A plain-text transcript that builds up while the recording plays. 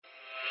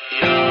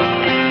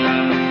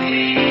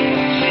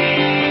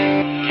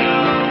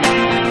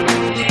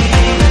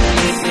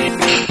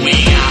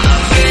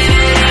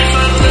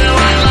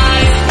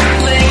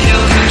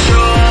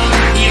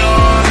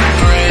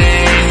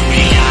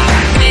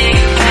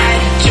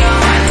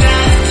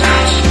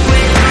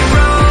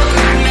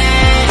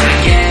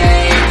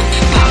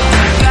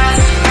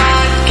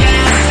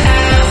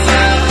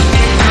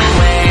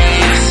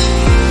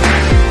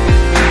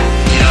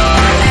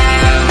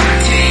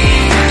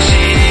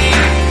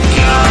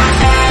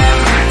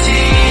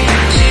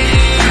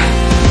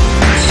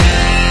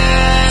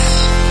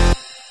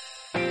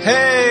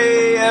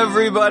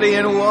everybody,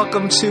 and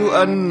welcome to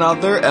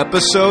another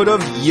episode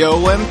of Yo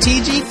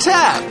MTG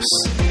Taps.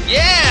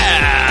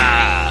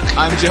 Yeah!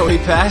 I'm Joey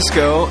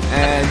Pasco,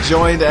 and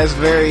joined as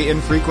very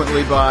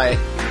infrequently by...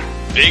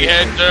 Big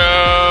Head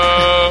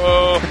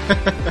Joe!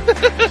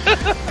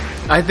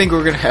 I think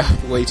we're going to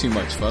have way too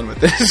much fun with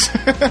this.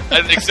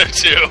 I think so,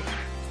 too.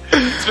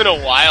 It's been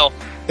a while.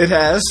 It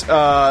has.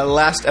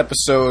 Last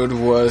episode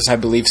was, I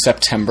believe,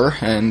 September,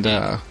 and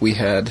we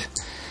had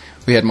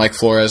Mike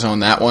Flores on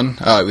that one.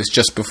 It was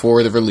just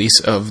before the release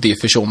of the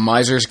official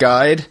Miser's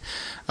Guide.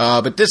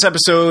 But this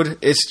episode,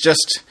 it's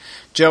just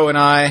Joe and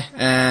I,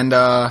 and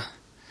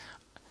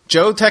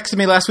Joe texted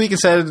me last week and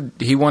said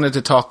he wanted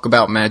to talk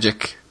about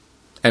Magic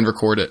and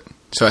record it.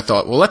 So I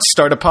thought, well, let's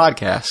start a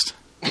podcast.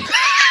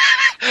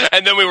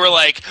 And then we were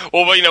like,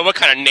 well, you know, what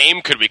kind of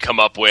name could we come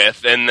up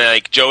with? And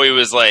like Joey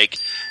was like,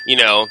 you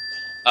know,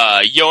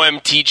 Yo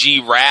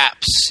MTG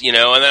Raps, you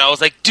know, and then I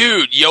was like,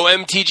 dude, Yo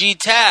MTG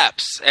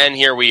Taps, and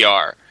here we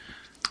are.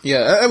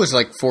 Yeah, that was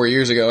like 4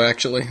 years ago,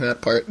 actually,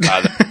 that part.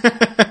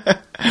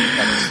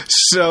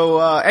 So,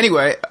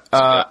 anyway,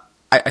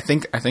 I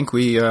think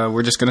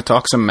we're just going to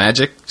talk some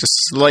Magic,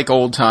 just like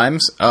old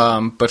times.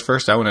 But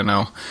first, I want to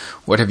know,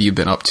 what have you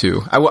been up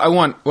to?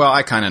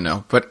 I kind of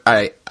know, but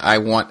I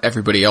want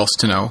everybody else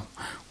to know,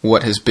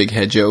 what has Big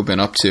Head Joe been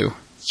up to?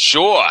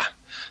 Sure.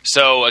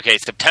 So, okay,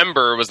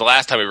 September was the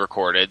last time we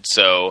recorded,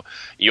 so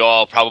you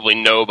all probably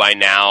know by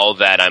now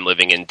that I'm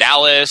living in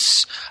Dallas,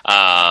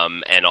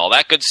 and all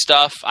that good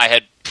stuff.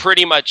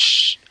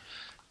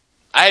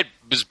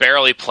 Was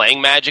barely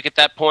playing Magic at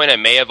that point. I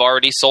may have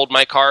already sold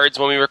my cards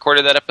when we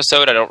recorded that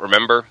episode. I don't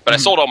remember, but I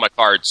sold all my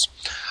cards,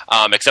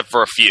 except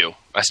for a few.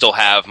 I still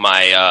have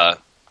my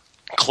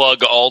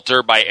Klug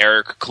Altar by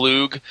Eric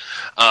Klug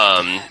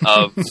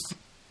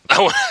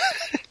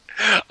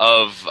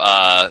of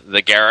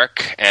the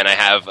Garrick, and I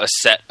have a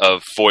set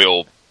of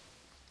foil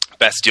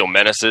Bestial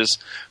Menaces.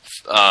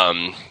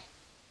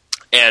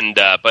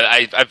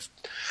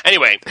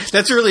 Anyway.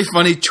 That's a really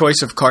funny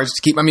choice of cards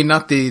to keep. I mean,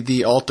 not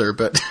the altar,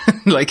 but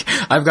like,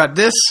 I've got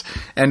this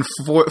and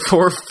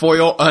four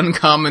foil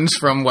uncommons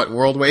from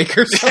World Wake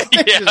or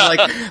something. Yeah.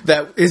 Like,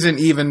 that isn't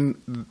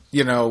even,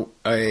 you know,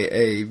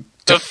 a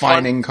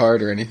defining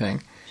card or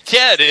anything.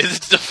 Yeah, it is.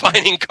 It's a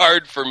defining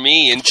card for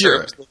me in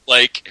terms of,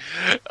 like,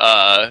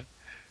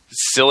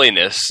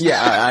 silliness.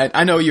 Yeah,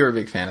 I know you're a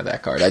big fan of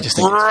that card. I just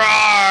think Roar!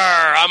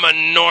 I'm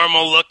a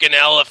normal-looking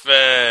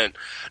elephant.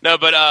 No,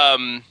 but,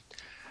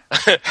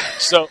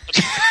 so...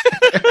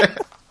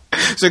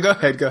 So go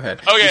ahead. Okay,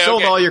 you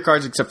sold all your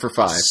cards except for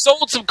 5.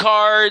 Sold some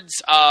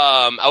cards.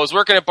 I was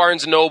working at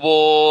Barnes &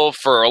 Noble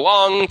for a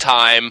long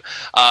time.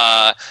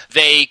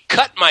 They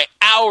cut my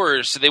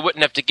hours so they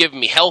wouldn't have to give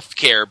me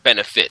healthcare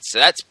benefits. So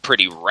that's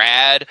pretty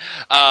rad.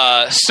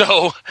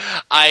 So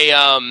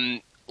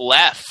I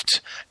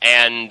left,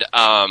 and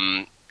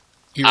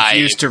you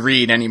refuse to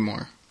read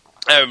anymore.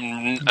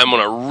 I'm on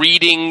a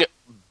reading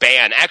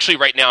ban. Actually,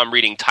 right now I'm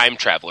reading Time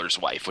Traveler's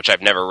Wife, which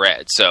I've never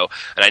read. So,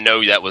 and I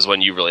know that was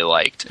one you really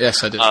liked.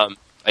 Yes, I did.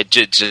 I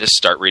did just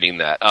start reading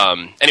that.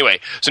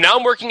 Anyway, so now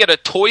I'm working at a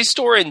toy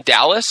store in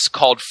Dallas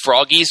called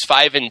Froggy's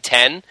 5 and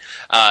 10.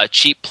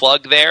 Cheap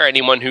plug there.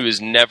 Anyone who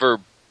has never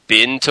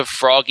been to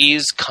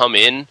Froggy's, come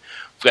in.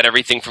 We've got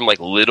everything from like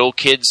little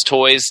kids'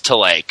 toys to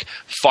like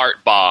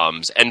fart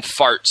bombs and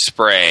fart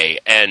spray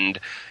and,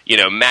 you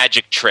know,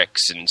 magic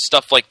tricks and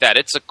stuff like that.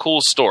 It's a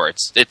cool store.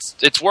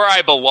 It's where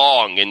I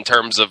belong in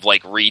terms of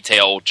like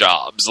retail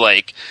jobs.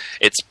 Like,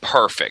 it's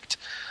perfect.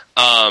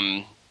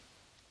 And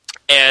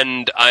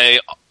I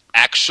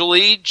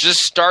actually just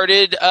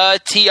started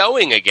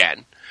TOing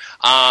again.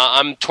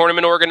 I'm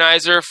tournament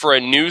organizer for a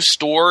new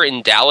store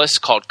in Dallas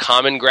called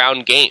Common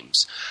Ground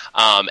Games.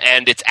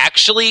 And it's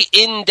actually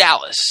in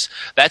Dallas.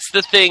 That's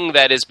the thing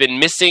that has been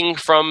missing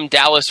from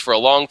Dallas for a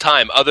long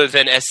time, other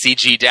than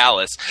SCG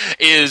Dallas,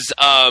 is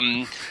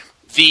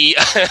the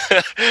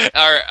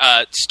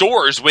our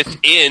stores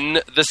within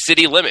the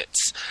city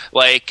limits.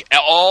 Like,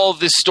 all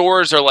the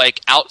stores are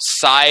like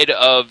outside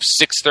of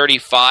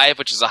 635,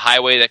 which is a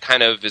highway that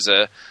kind of is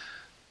a,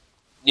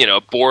 you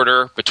know,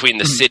 border between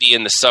the city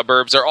and the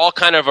suburbs. They're all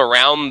kind of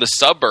around the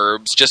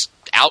suburbs, just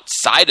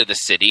outside of the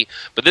city.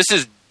 But this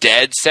is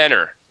dead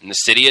center in the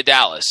city of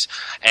Dallas.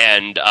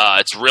 And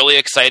it's really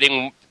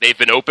exciting. They've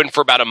been open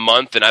for about a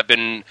month, and I've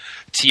been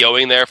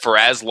TOing there for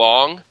as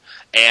long.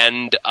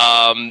 And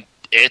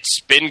it's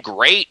been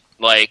great.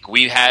 Like,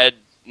 we had,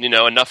 you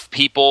know, enough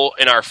people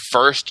in our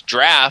first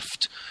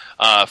draft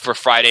for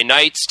Friday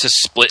nights to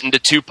split into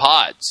 2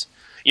 pods.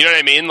 You know what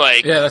I mean?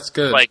 Like, yeah, that's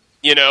good. Like,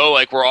 you know,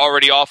 like, we're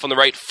already off on the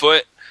right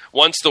foot.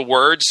 Once the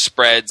word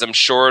spreads, I'm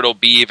sure it'll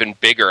be even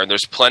bigger. And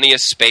there's plenty of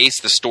space.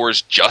 The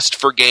store's just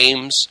for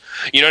games.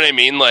 You know what I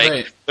mean? Like,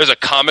 right. There's a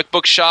comic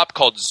book shop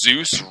called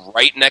Zeus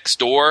right next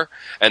door.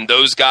 And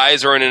those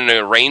guys are in an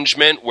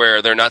arrangement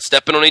where they're not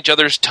stepping on each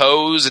other's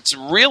toes. It's a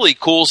really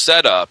cool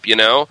setup, you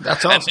know?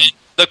 That's awesome. And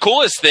the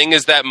coolest thing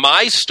is that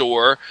my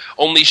store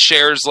only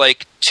shares,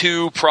 like,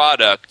 2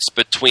 products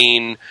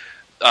between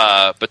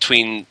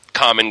between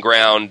Common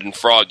Ground and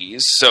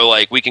Froggies, so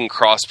like we can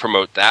cross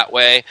promote that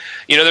way.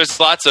 There's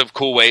lots of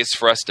cool ways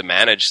for us to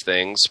manage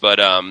things, but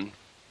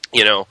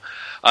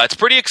it's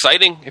pretty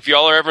exciting. If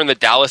y'all are ever in the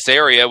Dallas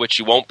area, which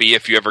you won't be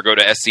if you ever go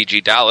to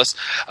SCG Dallas,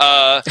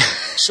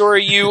 sure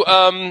you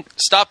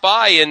stop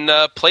by and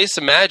play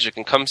some Magic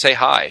and come say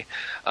hi.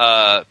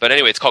 But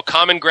anyway, it's called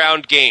Common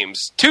Ground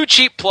Games. 2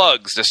 cheap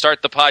plugs to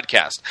start the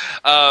podcast.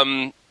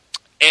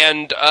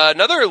 And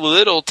another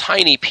little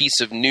tiny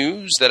piece of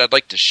news that I'd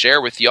like to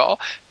share with y'all.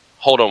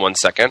 Hold on one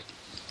second.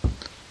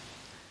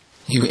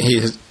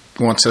 He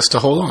wants us to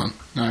hold on.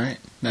 All right.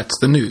 That's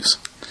the news.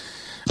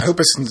 I hope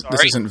this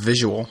isn't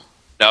visual.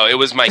 No, it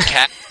was my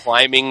cat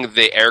climbing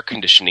the air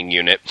conditioning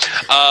unit.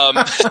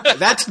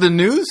 That's the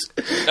news?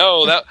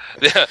 No,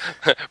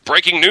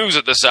 breaking news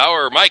at this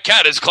hour. My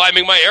cat is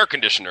climbing my air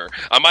conditioner.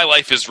 My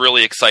life is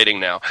really exciting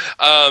now.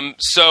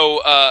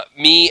 So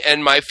me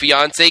and my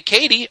fiance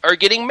Katie are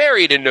getting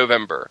married in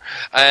November,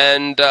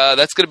 and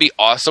that's going to be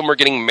awesome. We're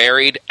getting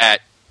married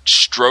at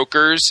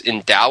Strokers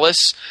in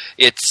Dallas.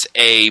 It's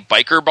a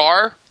biker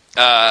bar.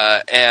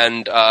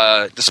 And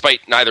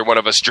despite neither one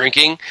of us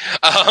drinking,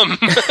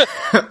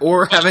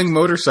 or having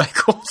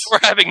motorcycles,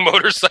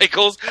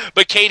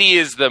 but Katie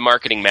is the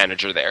marketing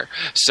manager there,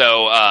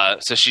 so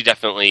she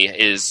definitely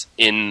is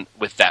in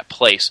with that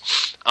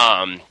place.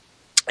 And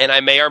I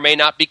may or may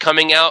not be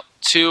coming out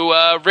to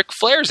Ric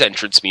Flair's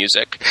entrance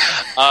music,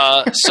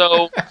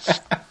 so.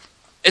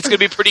 It's going to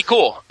be pretty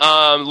cool.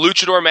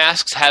 Luchador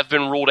masks have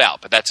been ruled out,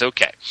 but that's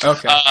okay.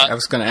 Okay, I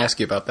was going to ask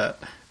you about that.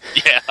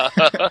 Yeah.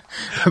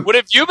 What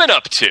have you been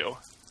up to?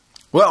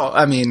 Well,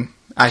 I mean,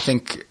 I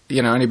think,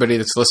 anybody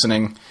that's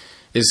listening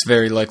is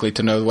very likely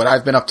to know what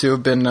I've been up to.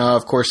 I've been,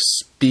 of course,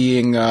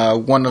 being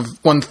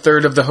one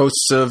third of the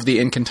hosts of the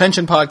In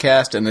Contention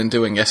podcast and then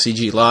doing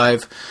SCG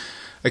Live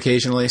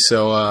occasionally.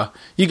 So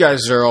you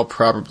guys are all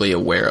probably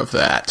aware of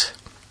that.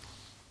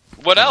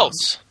 What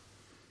else?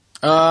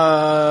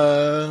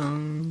 I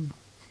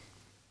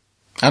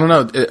don't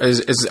know.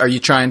 Are you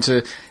trying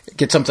to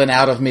get something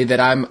out of me that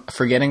I'm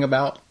forgetting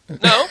about?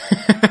 No.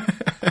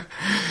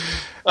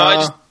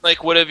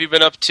 What have you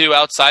been up to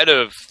outside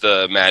of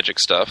the Magic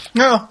stuff?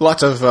 No,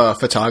 lots of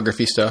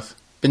photography stuff.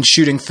 Been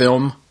shooting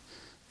film.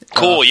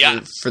 Cool, yeah.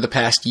 For the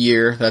past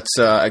year. That's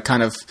I've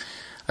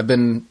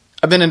been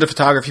into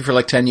photography for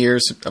like 10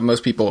 years.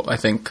 Most people, I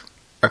think,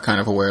 are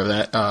kind of aware of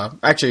that.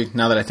 Actually,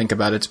 now that I think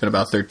about it, it's been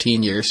about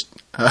 13 years.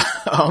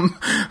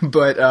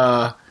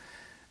 But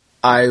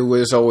I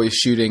was always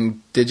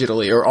shooting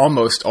digitally, or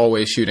almost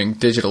always shooting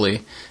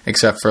digitally,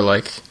 except for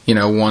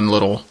one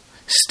little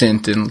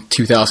stint in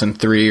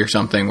 2003 or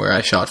something where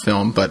I shot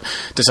film, but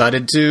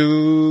decided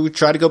to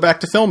try to go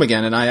back to film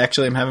again. And I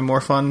actually am having more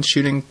fun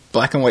shooting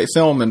black and white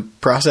film and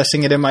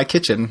processing it in my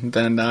kitchen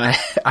than I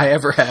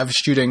ever have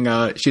shooting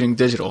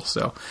digital.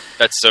 So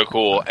that's so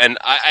cool. And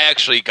I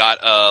actually got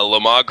a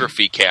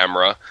lomography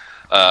camera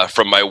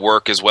from my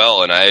work as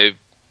well, and I,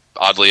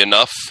 oddly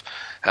enough,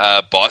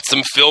 bought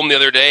some film the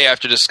other day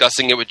after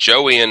discussing it with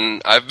Joey,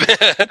 and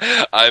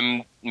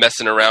I'm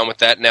messing around with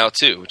that now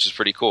too, which is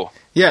pretty cool.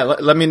 Yeah,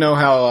 let me know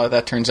how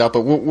that turns out,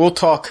 but we'll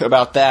talk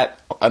about that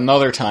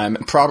another time,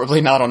 probably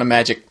not on a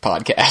Magic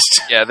podcast.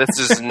 Yeah, this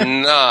is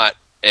not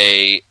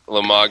a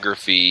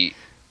lomography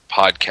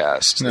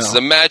podcast. No. This is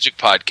a Magic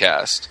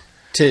podcast.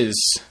 'Tis.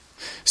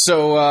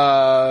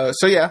 So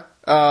yeah,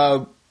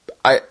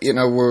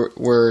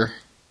 we're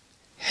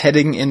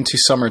heading into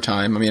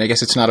summertime. I mean, I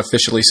guess it's not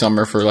officially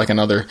summer for like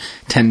another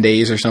 10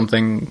 days or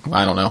something.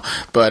 I don't know.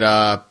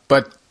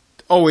 But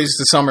always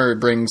the summer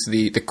brings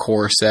the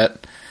core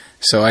set.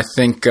 So I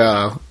think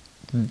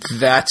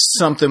that's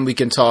something we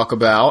can talk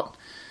about.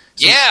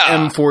 Yeah.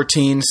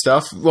 M14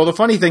 stuff. Well, the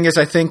funny thing is,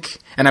 I think,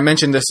 and I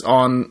mentioned this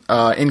on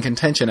In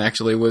Contention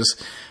actually,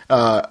 was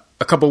a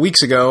couple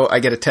weeks ago, I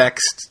get a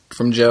text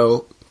from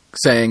Joe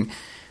saying,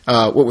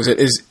 what was it?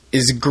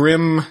 Is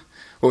Grim...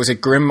 What was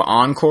it, Grim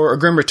Encore or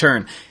Grim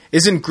Return?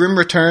 Isn't Grim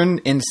Return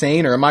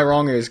insane, or am I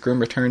wrong, or is Grim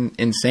Return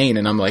insane?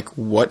 And I'm like,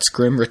 what's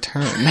Grim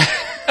Return?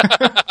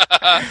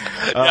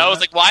 I was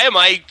like, why am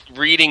I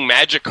reading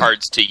Magic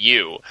cards to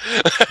you?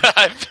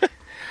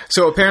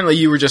 So apparently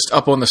you were just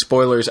up on the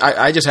spoilers.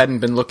 I just hadn't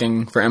been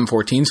looking for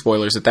M14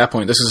 spoilers at that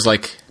point. This is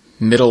like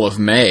middle of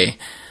May.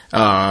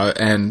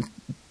 And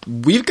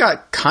we've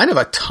got kind of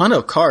a ton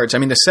of cards. I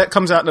mean, the set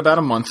comes out in about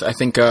a month. I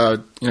think,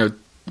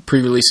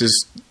 pre-release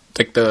is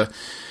like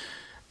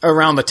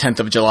around the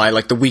 10th of July,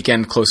 like the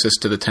weekend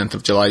closest to the 10th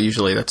of July.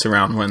 Usually that's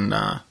around when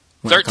it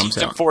comes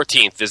out. 13th and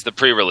 14th is the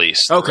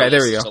pre-release. Okay,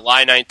 there we go.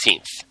 July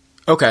 19th.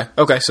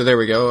 Okay, so there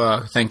we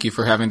go. Thank you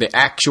for having the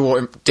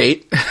actual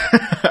date.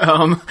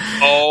 Man.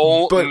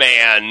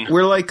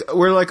 We're like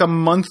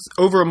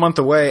over a month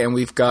away, and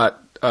we've got,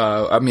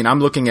 I'm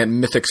looking at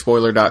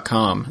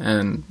mythicspoiler.com,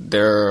 and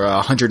there are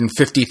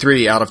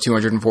 153 out of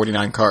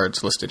 249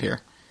 cards listed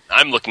here.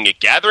 I'm looking at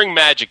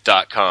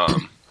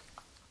gatheringmagic.com.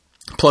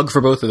 Plug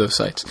for both of those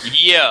sites.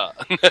 Yeah.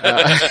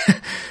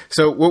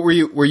 So what were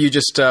you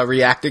just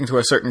reacting to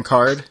a certain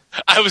card?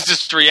 I was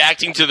just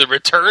reacting to the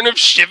return of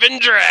Shivan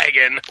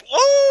Dragon.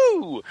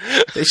 Woo!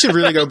 They should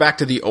really go back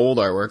to the old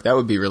artwork. That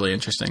would be really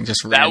interesting.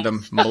 Just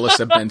random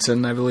Melissa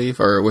Benson, I believe,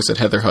 or was it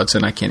Heather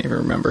Hudson? I can't even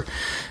remember.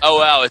 Oh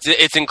wow,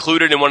 it's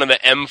included in one of the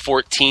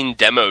M14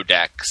 demo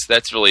decks.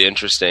 That's really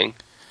interesting.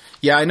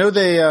 Yeah, I know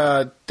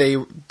they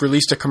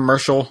released a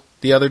commercial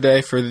the other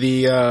day for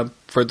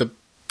the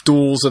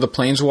Duels of the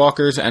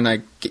Planeswalkers, and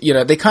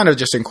they kind of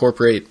just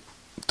incorporate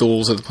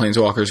Duels of the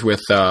Planeswalkers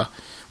with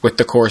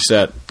the core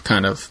set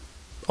kind of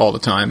all the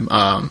time.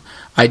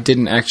 I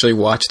didn't actually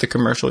watch the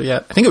commercial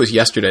yet. I think it was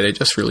yesterday they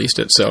just released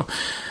it. So,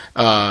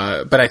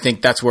 but I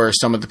think that's where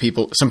some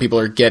people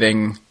are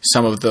getting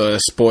some of the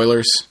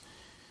spoilers,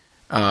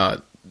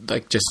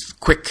 like just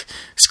quick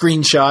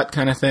screenshot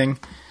kind of thing.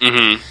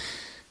 Mm-hmm.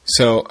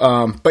 So,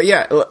 but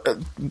yeah,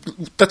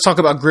 let's talk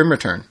about Grim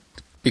Return,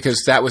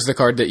 because that was the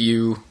card that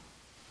you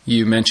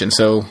mentioned.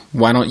 So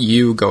why don't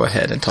you go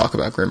ahead and talk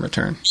about Grim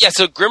Return? Yeah,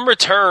 so Grim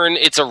Return,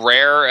 it's a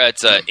rare,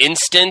 it's an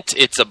instant,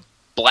 it's a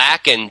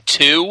black and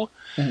 2.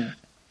 Mm-hmm.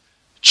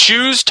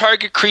 Choose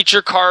target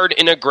creature card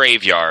in a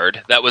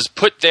graveyard that was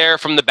put there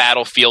from the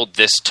battlefield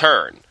this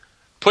turn.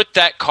 Put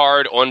that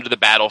card onto the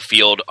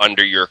battlefield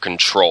under your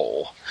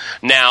control.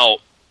 Now,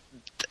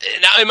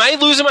 am I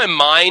losing my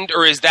mind,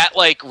 or is that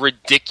like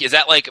ridiculous? Is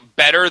that like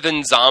better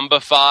than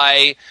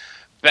Zombify?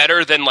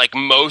 Better than like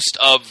most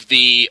of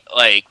the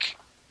like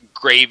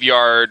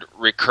graveyard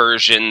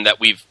recursion that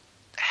we've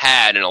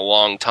had in a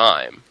long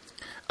time?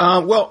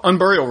 Well,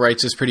 Unburial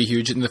Rites is pretty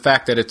huge, and the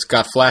fact that it's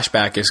got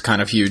flashback is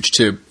kind of huge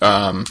too.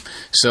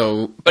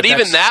 But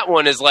even that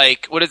one is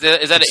like, what is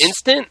it? Is that an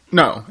instant?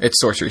 No,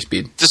 it's sorcery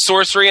speed. It's a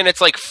sorcery, and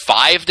it's like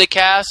 5 to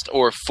cast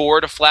or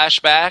 4 to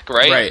flashback,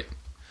 right? Right.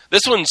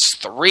 This one's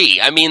 3.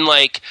 I mean,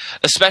 like,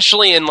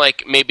 especially in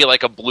like maybe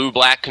like a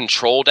blue-black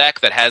control deck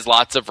that has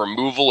lots of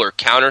removal or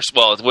counters.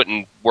 Well, it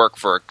wouldn't work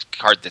for a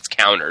card that's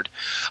countered.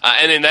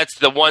 And then that's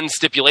the one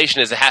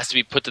stipulation, is it has to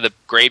be put to the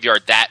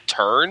graveyard that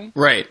turn.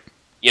 Right.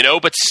 You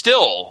know, but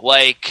still,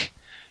 like,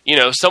 you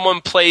know,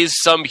 someone plays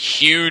some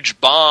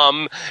huge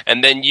bomb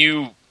and then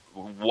you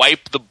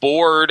wipe the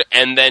board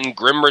and then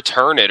Grim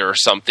Return it or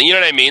something. You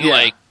know what I mean?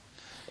 Yeah.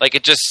 Like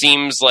it just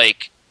seems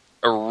like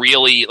a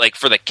really, like,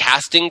 for the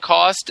casting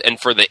cost and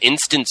for the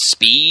instant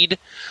speed,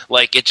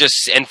 like it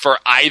just, and for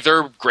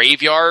either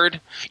graveyard,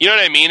 you know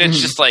what I mean?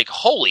 It's just like,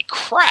 holy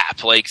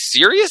crap, like,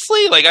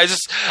 seriously? Like, I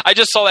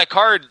just saw that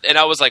card and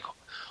I was like,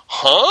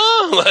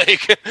 huh?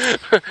 Like,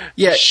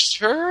 yeah,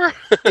 sure.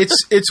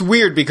 it's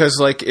weird because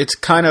like it's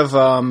kind of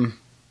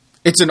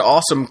it's an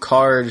awesome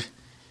card.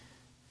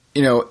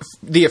 You know,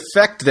 the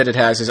effect that it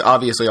has is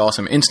obviously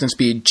awesome. Instant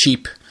speed,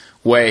 cheap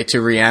way to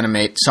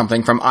reanimate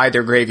something from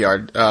either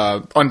graveyard.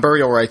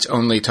 Unburial Rites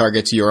only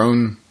targets your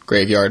own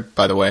graveyard,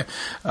 by the way.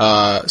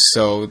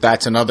 So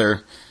that's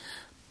another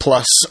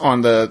plus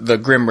on the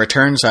Grim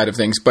Return side of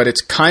things. But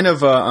it's kind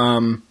of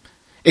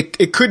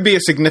it could be a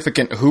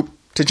significant hoop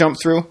to jump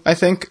through, I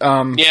think.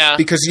 Yeah.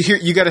 Because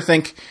you got to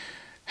think,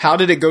 how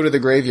did it go to the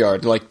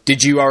graveyard? Like,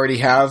 did you already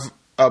have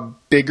a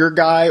bigger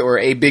guy or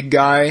a big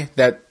guy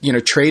that, you know,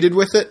 traded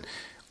with it?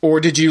 Or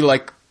did you,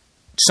 like,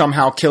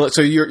 somehow kill it?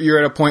 So you're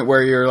at a point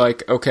where you're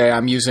like, okay,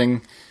 I'm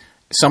using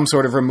some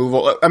sort of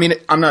removal. I mean,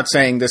 I'm not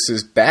saying this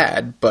is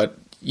bad, but,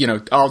 you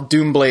know, I'll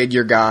Doomblade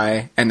your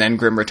guy and then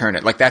Grim Return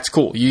it. Like, that's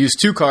cool. You use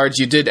 2 cards.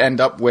 You did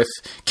end up with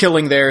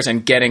killing theirs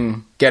and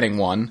getting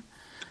one.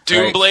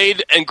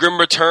 Doomblade and Grim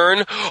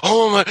Return.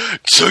 Oh my!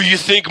 So you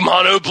think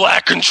mono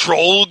black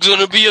control is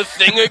gonna be a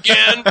thing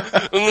again?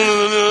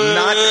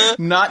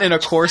 not in a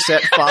core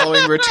set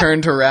following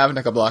Return to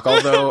Ravnica block.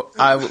 Although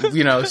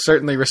I,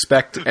 certainly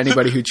respect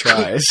anybody who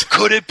tries.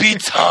 Could it be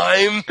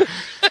time?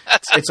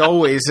 It's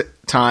always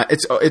time.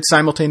 It's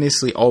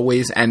simultaneously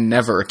always and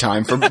never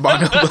time for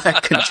mono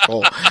black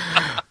control.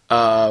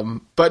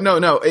 But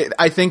no.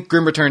 I think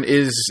Grim Return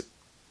is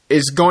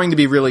going to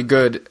be really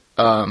good.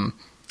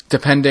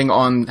 Depending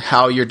on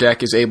how your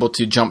deck is able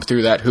to jump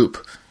through that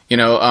hoop. You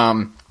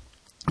know,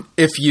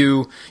 if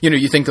you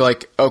think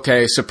like,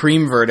 okay,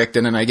 Supreme Verdict,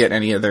 and then I get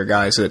any of their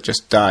guys that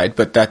just died,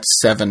 but that's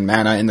 7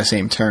 mana in the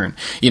same turn.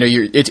 You know,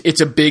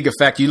 it's a big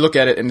effect. You look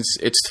at it and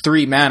it's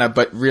 3 mana,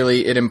 but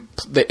really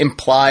the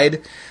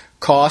implied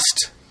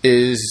cost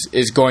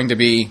is going to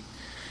be,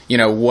 you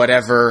know,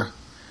 whatever.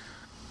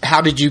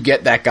 How did you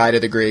get that guy to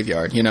the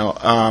graveyard? You know,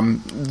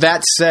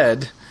 that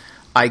said,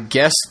 I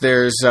guess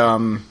there's,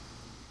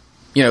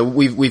 you know,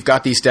 we've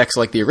got these decks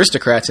like the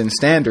Aristocrats in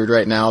Standard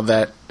right now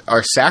that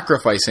are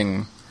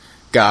sacrificing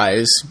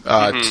guys,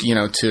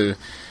 to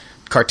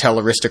Cartel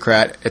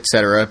Aristocrat,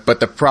 etc.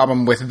 But the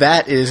problem with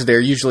that is they're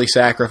usually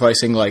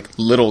sacrificing like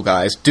little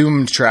guys,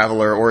 Doomed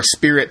Traveler or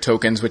Spirit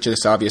tokens, which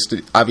this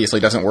obviously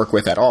doesn't work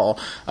with at all.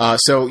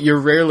 So you're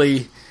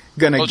rarely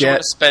gonna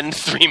get spend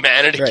 3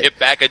 mana to get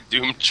back a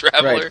Doomed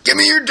Traveler. Right. Give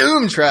me your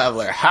Doomed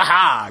Traveler.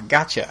 Haha,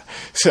 gotcha.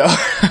 So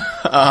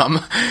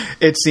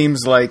it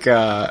seems like.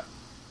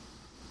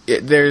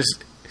 There's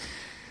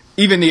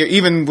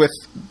even with,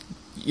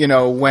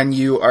 when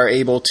you are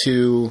able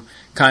to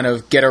kind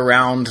of get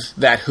around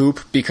that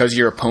hoop because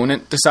your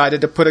opponent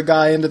decided to put a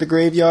guy into the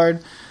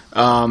graveyard,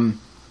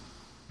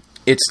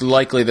 it's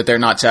likely that they're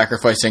not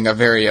sacrificing a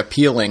very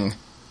appealing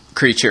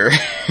creature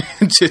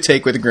to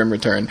take with a Grim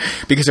Return,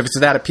 because if it's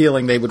that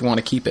appealing, they would want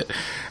to keep it.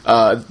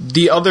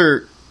 The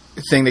other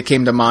thing that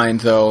came to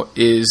mind, though,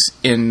 is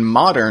in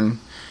Modern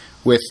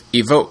with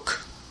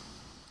Evoke.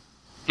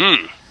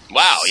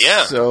 Wow,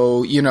 yeah.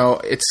 So,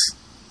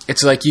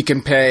 it's like you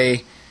can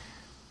pay...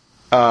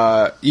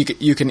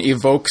 you can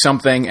evoke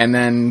something and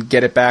then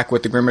get it back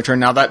with the Grim Return.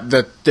 Now, that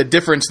the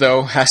difference,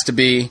 though, has to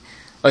be...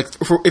 like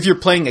if you're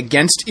playing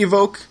against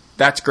Evoke,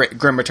 that's great.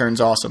 Grim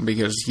Return's awesome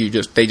because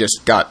they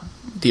just got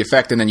the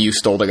effect and then you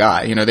stole the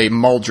guy. They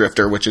Mull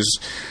Drifter, which is,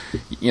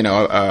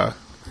 I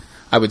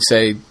would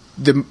say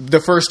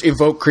the first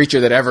evoke creature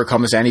that ever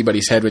comes to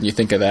anybody's head when you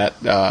think of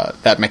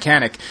that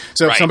mechanic.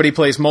 So if somebody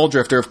plays Mull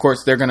Drifter, of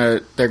course they're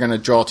gonna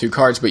draw 2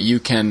 cards, but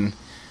you can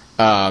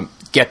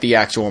get the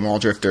actual Mull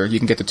Drifter. You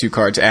can get the 2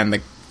 cards and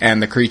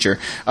the creature.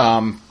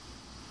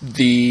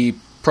 The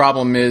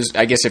problem is,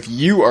 I guess, if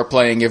you are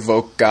playing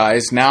Evoke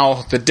guys,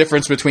 now the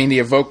difference between the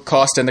Evoke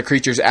cost and the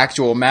creature's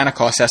actual mana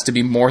cost has to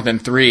be more than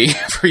 3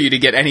 for you to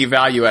get any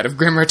value out of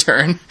Grim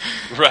Return.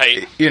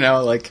 Right.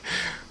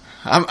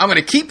 I'm going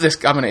to keep this.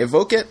 I'm going to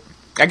evoke it.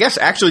 I guess,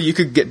 actually, you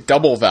could get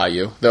double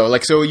value, though.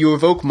 Like, so you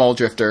evoke Mull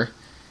Drifter,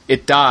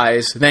 it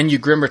dies, then you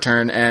Grim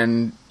Return,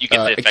 and you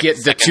get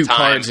the 2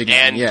 cards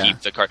again. And keep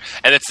the card.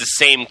 And it's the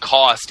same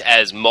cost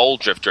as Mull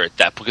Drifter at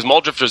that, because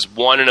Mull Drifter is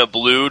 1 and a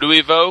blue to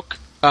evoke.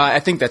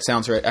 I think that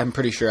sounds right. I'm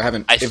pretty sure I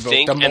haven't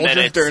evoked a Mull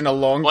Drifter in a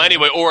long time. Well,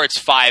 anyway, or it's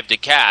 5 to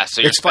cast,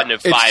 so you're spending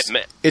 5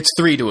 minutes. It's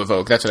 3 to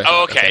evoke. That's what I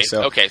thought. Okay.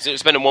 So you're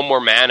spending 1 more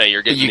mana.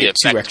 You're getting the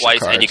effect twice,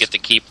 cards. and you get to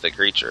keep the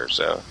creature.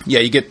 So yeah,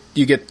 you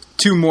get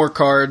 2 more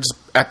cards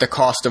at the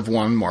cost of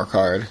 1 more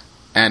card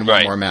and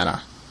 1 more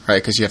mana,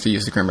 right? Because you have to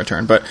use the Grim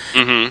Return. But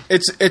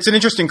it's an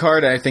interesting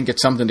card, and I think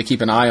it's something to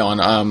keep an eye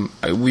on.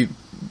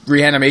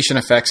 Reanimation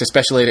effects,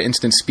 especially at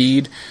instant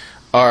speed,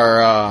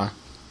 are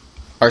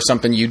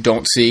something you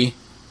don't see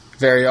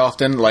very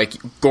often. Like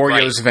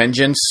Goryo's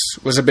Vengeance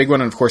was a big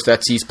one, and of course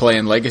that sees play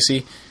in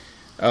Legacy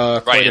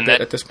quite a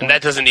bit at this point. And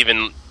that doesn't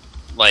even,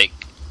 like...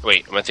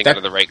 Wait, am I thinking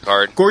of the right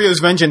card? Goryo's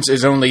Vengeance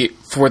is only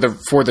for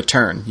the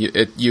turn.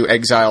 You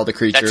exile the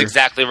creature. That's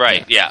exactly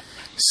right, yeah.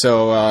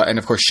 So, and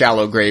of course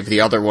Shallow Grave,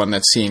 the other one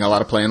that's seeing a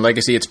lot of play in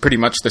Legacy, it's pretty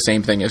much the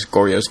same thing as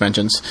Goryo's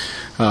Vengeance.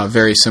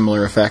 Very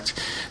similar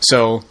effect.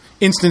 So,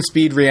 instant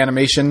speed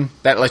reanimation,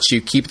 that lets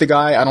you keep the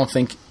guy.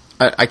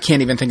 I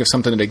can't even think of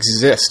something that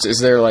exists. Is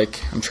there,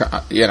 like,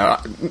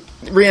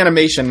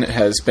 reanimation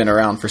has been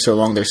around for so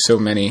long. There's so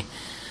many.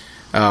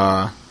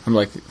 I'm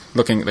like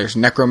looking. There's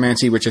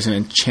Necromancy, which is an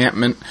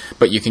enchantment,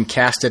 but you can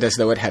cast it as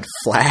though it had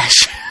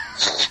flash,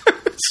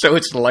 so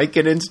it's like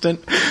an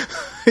instant.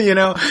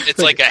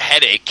 It's like a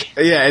headache.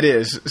 Yeah, it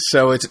is.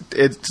 So it's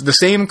the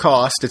same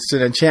cost. It's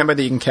an enchantment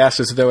that you can cast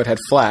as though it had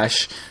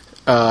flash.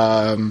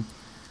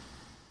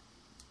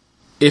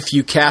 If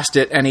you cast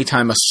it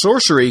anytime a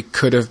sorcery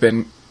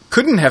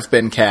couldn't have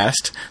been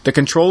cast, the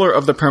controller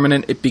of the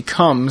permanent, it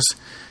becomes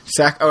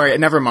All right,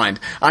 never mind.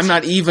 I'm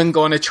not even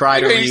going to try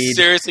to read. Are you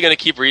seriously going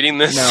to keep reading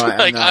this? No,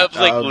 I'm not.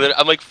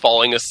 I'm like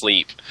falling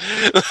asleep.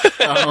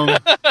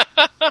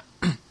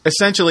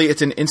 Essentially,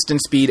 it's an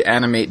instant speed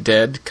animate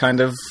dead kind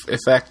of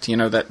effect.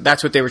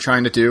 That's what they were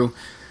trying to do,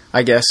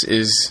 I guess,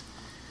 is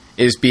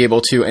be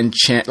able to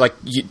enchant, like,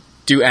 you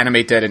do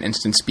animate dead and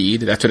instant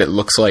speed. That's what it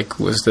looks like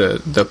was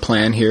the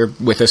plan here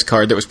with this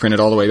card that was printed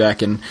all the way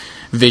back in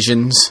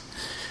Visions.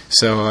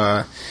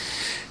 So,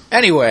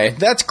 anyway,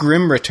 that's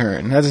Grim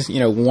Return. That's,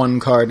 one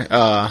card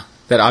that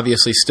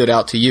obviously stood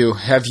out to you.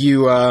 Have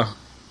you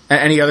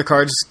any other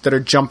cards that are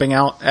jumping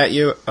out at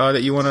you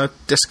that you want to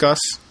discuss?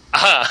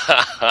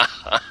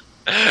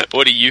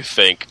 What do you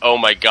think? Oh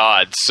my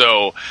god.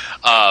 So,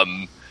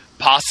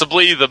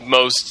 possibly the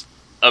most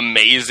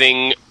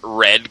amazing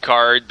red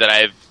card that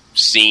I've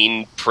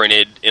seen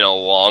printed in a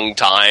long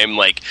time.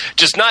 Like,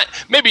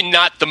 maybe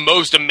not the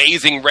most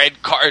amazing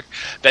red card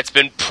that's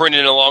been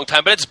printed in a long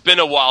time, but it's been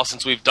a while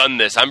since we've done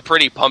this. I'm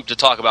pretty pumped to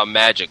talk about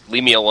Magic.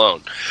 Leave me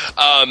alone.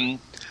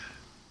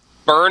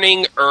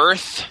 Burning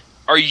Earth.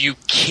 Are you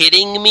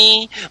kidding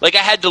me? Like, I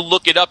had to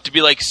look it up to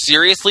be like,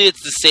 seriously,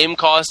 it's the same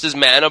cost as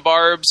Mana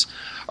Barbs?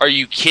 Are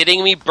you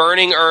kidding me?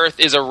 Burning Earth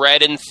is a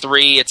red and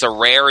 3. It's a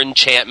rare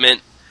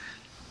enchantment.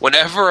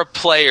 Whenever a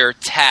player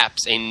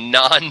taps a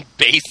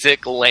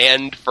non-basic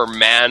land for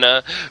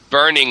mana,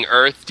 Burning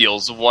Earth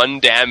deals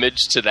 1 damage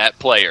to that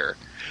player.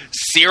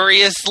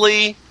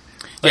 Seriously?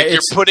 Like,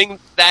 you're putting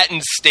that in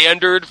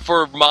standard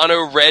for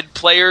mono red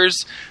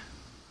players?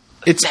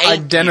 It's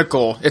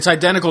identical. It's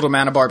identical to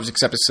Mana Barbs,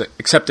 except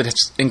it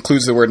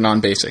includes the word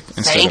non-basic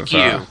instead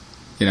of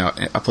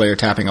a player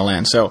tapping a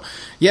land. So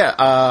yeah,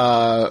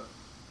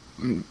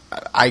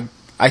 I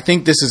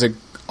think this is an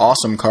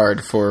awesome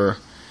card for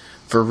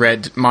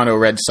mono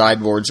red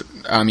sideboards.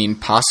 I mean,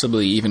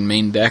 possibly even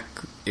main deck.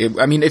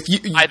 If you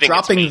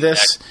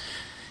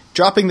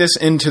dropping this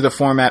into the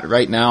format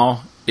right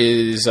now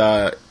is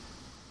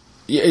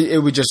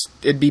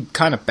it'd be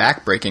kind of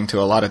backbreaking to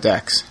a lot of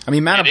decks. I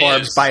mean, Mana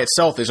Barbs by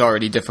itself is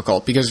already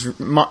difficult because,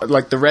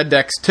 like, the red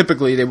decks,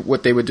 typically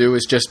what they would do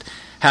is just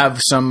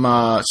have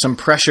some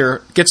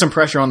pressure, get some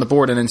pressure on the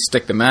board, and then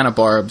stick the Mana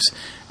Barbs,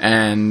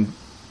 and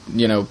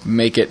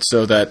make it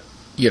so that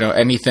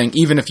anything,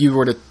 even if you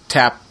were to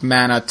tap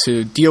mana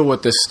to deal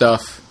with this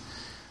stuff,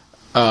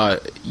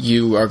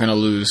 you are going to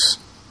lose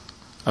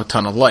a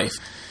ton of life.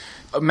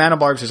 Mana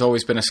Barbs has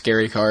always been a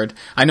scary card.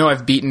 I know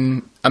I've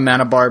beaten a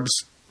Mana Barbs,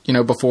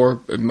 before.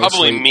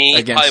 Probably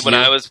me. Probably when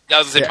I was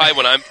going to say probably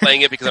when I'm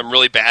playing it because I'm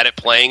really bad at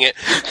playing it.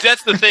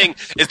 That's the thing,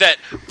 is that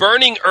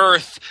Burning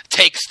Earth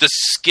takes the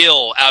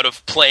skill out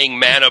of playing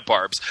Mana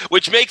Barbs,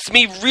 which makes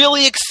me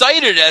really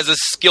excited as a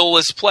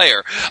skillless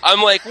player.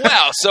 I'm like,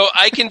 wow, so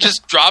I can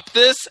just drop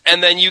this,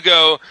 and then you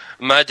go,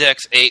 my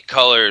deck's 8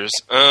 colors.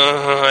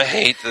 I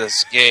hate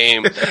this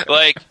game.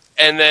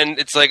 And then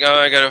it's like,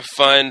 I gotta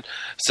find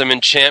some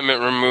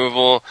enchantment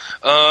removal.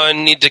 I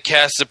need to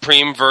cast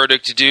Supreme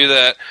Verdict to do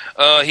that.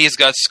 He's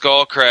got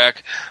Skullcrack.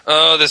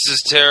 This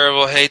is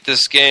terrible. Hate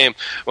this game.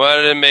 Why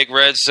did it make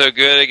red so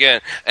good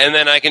again? And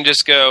then I can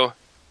just go,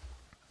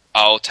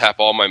 I'll tap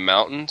all my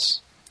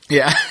mountains.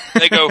 Yeah.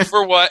 They go,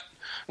 for what?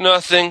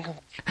 Nothing.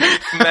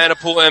 Mana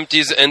pool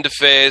empties, end of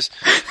phase.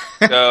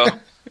 Go.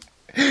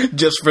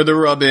 Just for the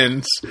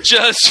rub-ins.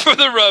 Just for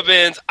the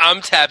rub-ins. I'm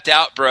tapped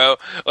out, bro.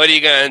 What are you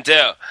going to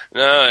do?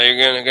 No,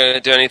 you're going to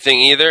do anything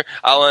either?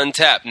 I'll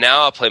untap.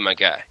 Now I'll play my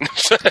guy.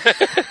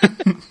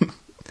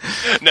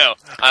 No,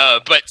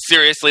 but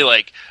seriously,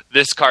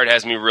 this card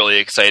has me really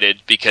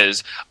excited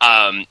because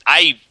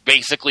I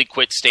basically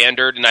quit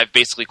Standard, and I've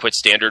basically quit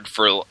Standard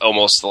for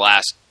almost the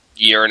last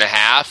year and a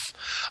half.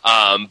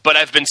 But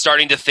I've been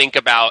starting to think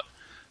about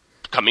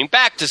coming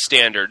back to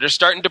Standard. They're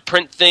starting to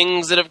print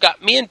things that have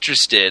got me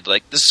interested,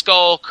 like the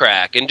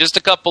Skullcrack, and just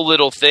a couple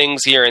little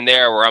things here and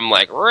there where I'm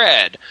like,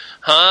 red,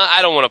 huh?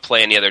 I don't want to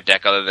play any other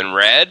deck other than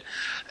red.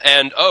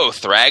 And,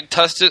 Thrag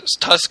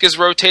Tusk is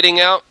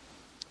rotating out.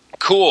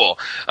 Cool.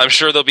 I'm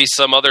sure there'll be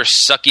some other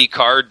sucky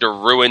card to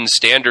ruin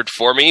Standard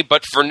for me,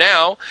 but for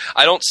now,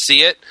 I don't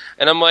see it,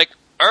 and I'm like,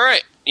 all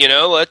right,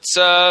 let's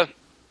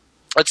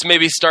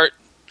maybe start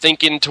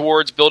thinking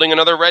towards building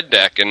another red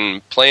deck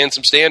and playing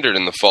some Standard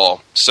in the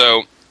fall.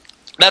 So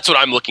that's what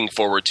I'm looking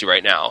forward to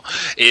right now,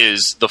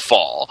 is the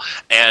fall.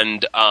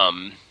 And,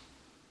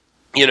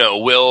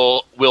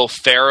 will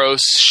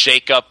Theros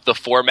shake up the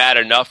format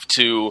enough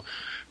to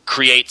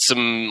create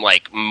some,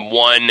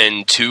 1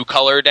 and 2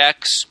 color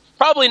decks?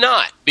 Probably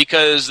not,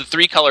 because the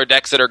 3 color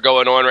decks that are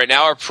going on right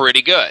now are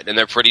pretty good, and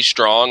they're pretty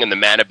strong, and the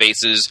mana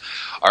bases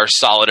are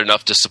solid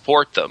enough to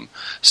support them.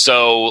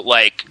 So,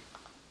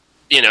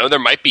 there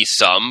might be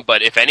some,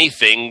 but if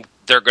anything,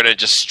 they're going to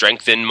just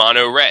strengthen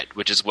mono red,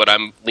 which is what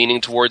I'm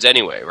leaning towards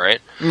anyway, right?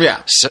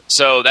 Yeah.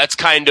 So that's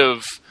kind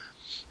of,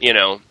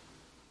 if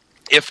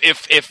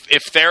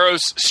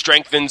Theros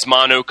strengthens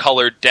mono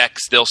colored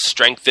decks, they'll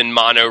strengthen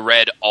mono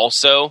red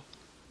also.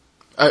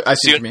 I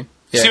see what you mean.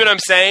 Yeah. See what I'm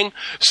saying?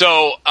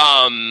 So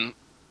I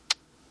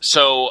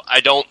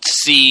don't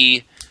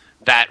see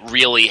that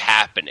really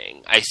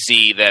happening. I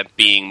see that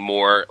being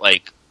more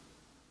like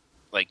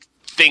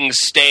things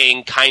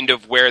staying kind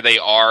of where they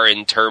are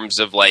in terms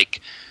of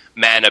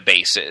mana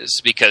bases,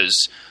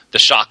 because the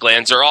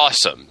Shocklands are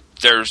awesome.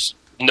 There's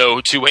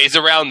no two ways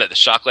around that. The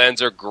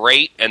Shocklands are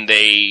great, and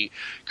they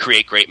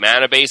create great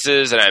mana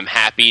bases, and I'm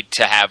happy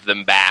to have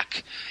them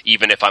back,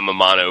 even if I'm a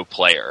mono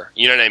player.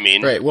 You know what I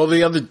mean? Right. Well,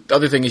 the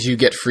other thing is you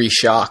get free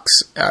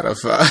shocks out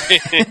of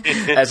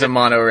as a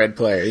mono red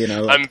player.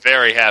 I'm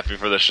very happy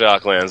for the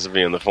Shocklands to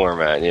be in the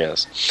format.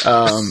 Yes. Just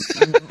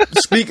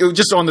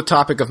on the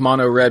topic of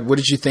mono red, what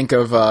did you think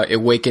of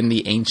Awaken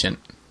the Ancient?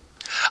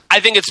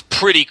 I think it's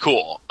pretty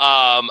cool.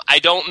 I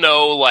don't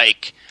know,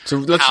 So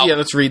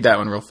let's read that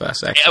one real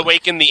fast. Actually.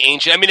 Awaken the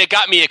Ancient. I mean, it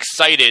got me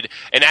excited.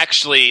 And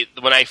actually,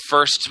 when they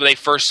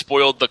first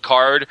spoiled the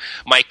card,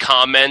 my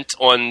comment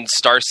on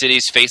Star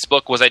City's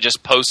Facebook was I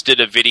just posted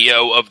a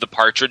video of the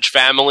Partridge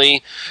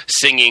Family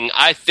singing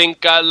 "I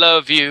Think I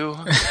Love You,"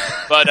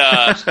 but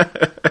I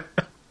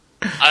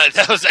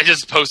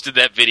just posted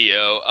that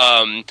video.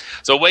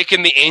 So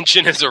Awaken the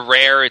Ancient is a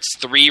rare. It's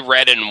 3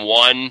 red and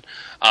 1.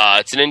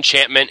 It's an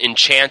enchantment,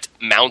 Enchant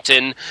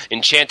Mountain.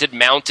 Enchanted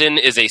Mountain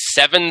is a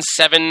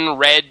 7/7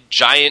 red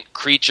giant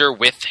creature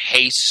with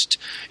haste.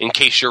 In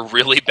case you're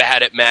really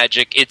bad at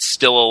Magic, it's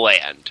still a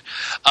land.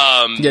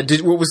 What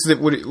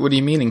do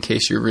you mean? In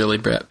case you're really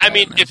bad? I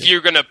mean, if you're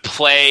gonna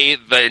play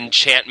the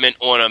enchantment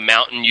on a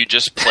mountain you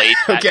just played,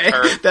 okay,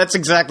 turn, that's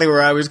exactly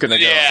where I was gonna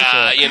go.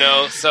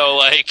 Yeah,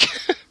 so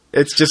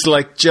it's just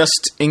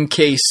in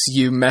case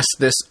you mess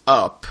this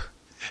up.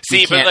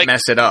 You can't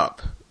mess it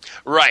up.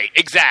 Right,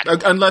 exactly. You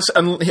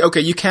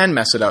can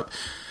mess it up.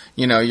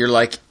 You're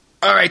like,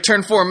 all right,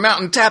 turn 4,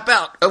 mountain, tap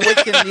out,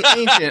 Awaken the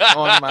Ancient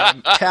on my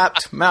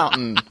tapped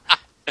mountain.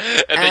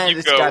 And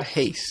it's got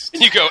haste.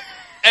 You go,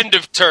 end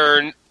of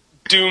turn,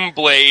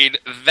 Doomblade,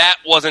 that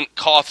wasn't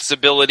Koth's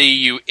ability,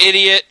 you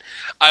idiot,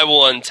 I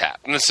will untap.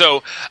 And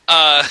so,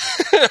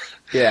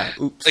 yeah,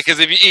 oops.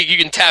 Because if you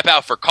can tap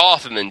out for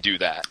Koth and then do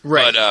that.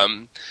 Right.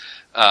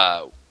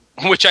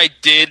 which I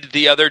did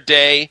the other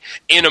day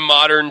in a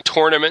Modern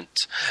tournament.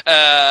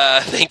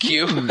 Thank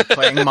you.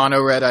 Playing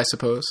mono red, I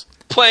suppose.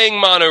 Playing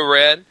mono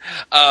red.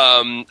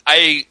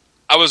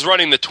 I was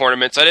running the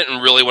tournaments. I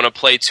didn't really want to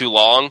play too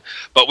long,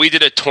 but we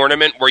did a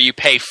tournament where you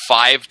pay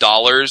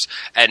 $5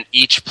 and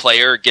each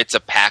player gets a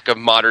pack of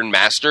Modern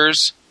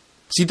Masters.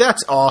 See,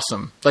 that's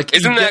awesome. Like,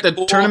 Isn't you get that the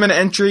cool? tournament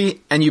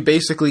entry and you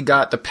basically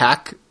got the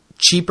pack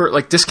cheaper,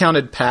 like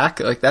discounted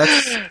pack. Like,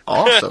 that's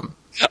awesome.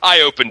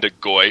 I opened a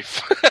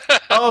Goyf.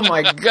 Oh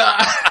my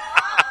god.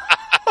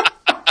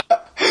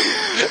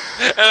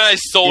 And I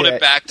sold Yeah,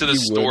 it back to the you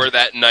store would.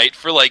 that night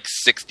for like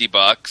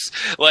 $60.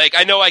 Like,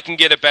 I know I can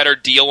get a better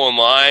deal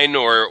online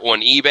or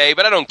on eBay,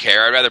 but I don't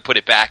care. I'd rather put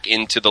it back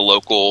into the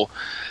local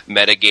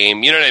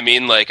metagame. You know what I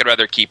mean? Like, I'd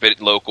rather keep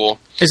it local.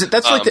 Is it?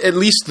 That's like at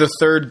least the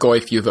third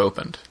Goyf you've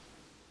opened.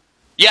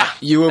 Yeah.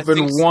 You I opened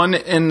think so. one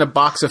in the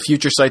box of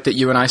Future Sight that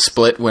you and I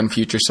split when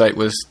Future Sight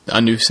was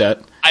a new set.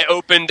 I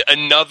opened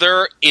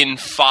another in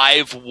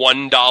 5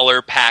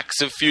 $1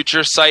 packs of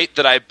Future Sight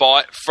that I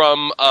bought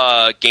from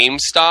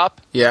GameStop.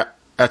 Yeah,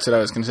 that's what I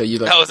was going to say. You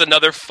like, That was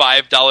another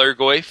 $5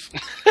 Goyf.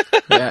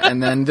 yeah,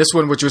 and then this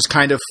one, which was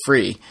kind of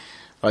free,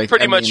 like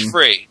Pretty much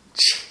free.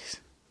 Jeez,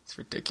 it's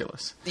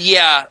ridiculous.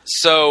 Yeah,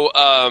 so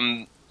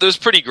it was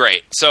pretty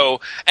great.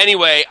 So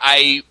anyway,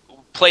 I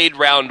played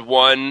round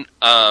 1,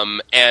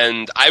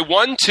 and I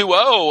won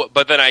 2-0,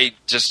 but then I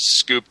just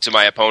scooped to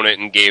my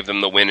opponent and gave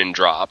them the win and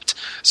dropped,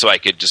 so I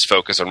could just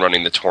focus on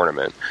running the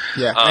tournament.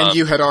 Yeah, and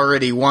you had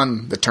already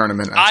won the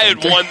tournament. I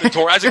had won the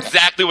tournament. That's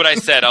exactly what I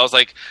said. I was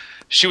like,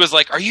 she was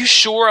like, "Are you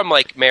sure?" I'm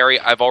like, "Mary,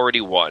 I've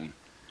already won.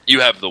 You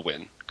have the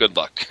win. Good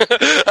luck."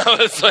 I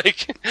was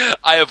like,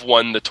 "I have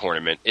won the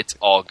tournament. It's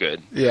all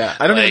good." Yeah,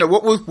 I don't even know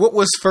what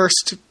was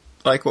first.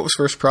 Like, what was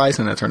first prize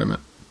in that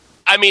tournament?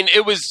 I mean,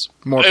 it was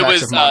More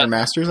packs of Modern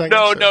Masters. I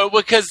guess, No,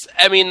 because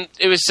I mean,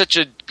 it was such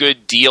a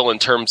good deal in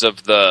terms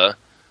of the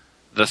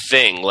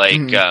thing, like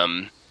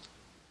in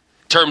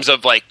terms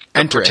of like the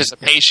Entering.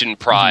 participation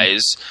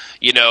prize.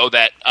 You know,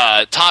 that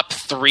top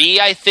 3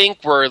 I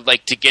think were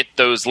like to get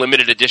those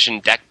limited edition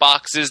deck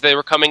boxes they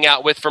were coming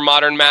out with for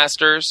Modern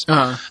Masters.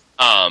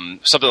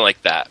 Something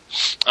like that.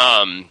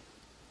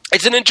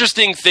 It's an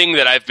interesting thing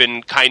that I've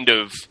been kind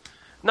of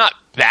not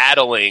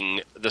battling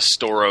the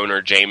store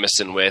owner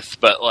Jameson with,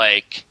 but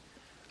like,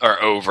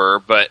 or over,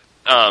 but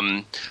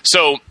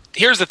so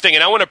here's the thing,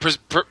 and I want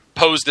to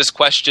pose this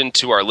question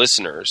to our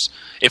listeners.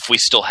 If we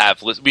still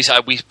have,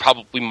 we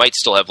probably might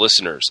still have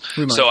listeners.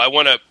 So I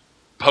want to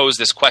pose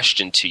this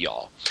question to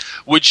y'all.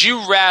 Would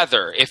you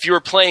rather, if you were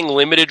playing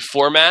limited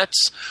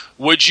formats,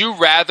 would you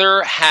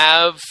rather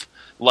have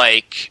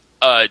like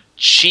a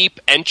cheap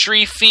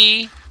entry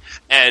fee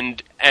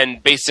and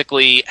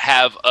basically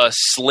have a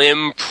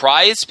slim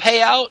prize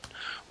payout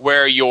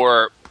where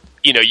you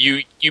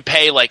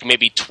pay like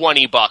maybe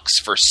 $20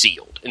 for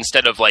sealed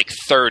instead of like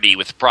 30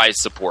 with prize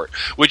support?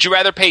 Would you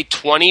rather pay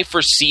 20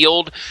 for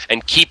sealed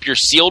and keep your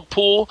sealed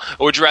pool,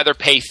 or would you rather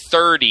pay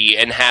 30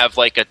 and have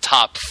like a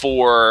top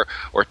 4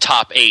 or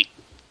top 8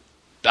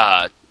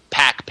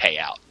 pack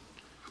payout?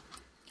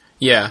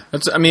 Yeah,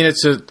 I mean,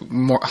 it's a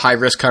more high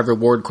risk, high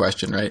reward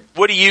question, right?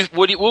 What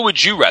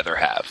would you rather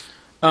have?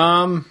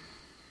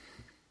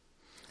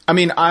 I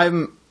mean,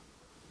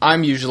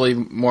 I'm usually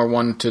more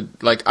one to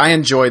like, I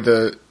enjoy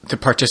the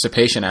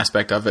participation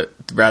aspect of it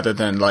rather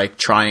than like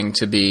trying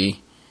to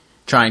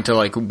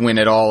like win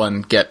it all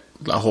and get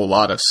a whole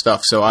lot of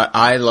stuff. So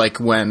I like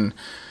when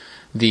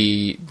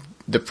the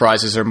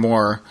prizes are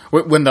more,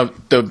 when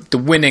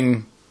the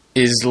winning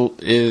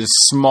is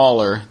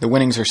smaller, the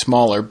winnings are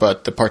smaller,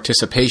 but the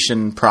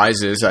participation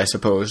prizes, I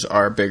suppose,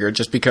 are bigger,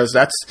 just because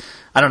that's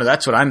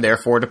what I'm there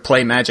for, to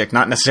play Magic,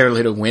 not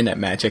necessarily to win at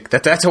Magic.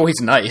 That's always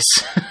nice.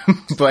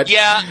 But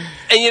yeah,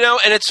 and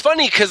and it's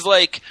funny because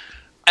like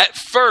at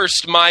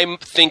first my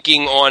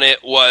thinking on it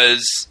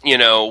was,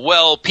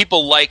 well,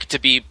 people like to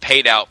be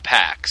paid out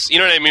packs. You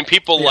know what I mean?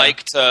 People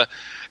like to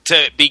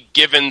be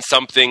given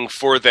something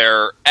for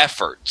their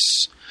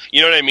efforts.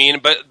 You know what I mean?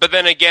 But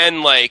then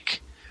again,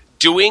 like,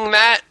 doing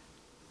that,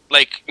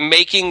 like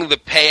making the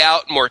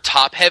payout more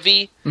top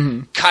heavy,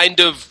 kind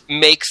of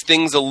makes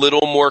things a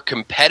little more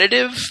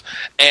competitive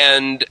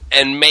and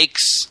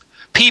makes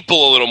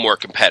people a little more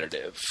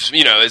competitive,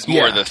 is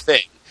more the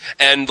thing.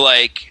 And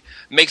like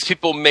makes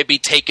people maybe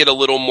take it a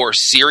little more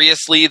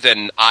seriously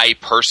than I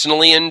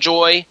personally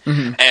enjoy,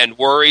 and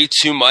worry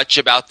too much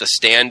about the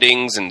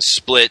standings and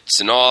splits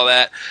and all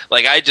that.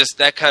 Like,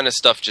 that kind of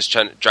stuff just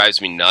drives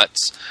me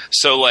nuts.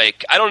 So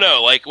like, I don't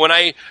know, like when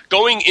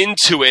going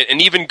into it, and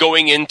even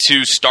going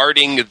into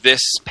starting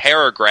this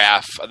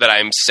paragraph that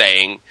I'm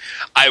saying,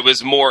 I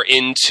was more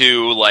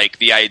into like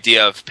the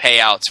idea of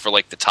payouts for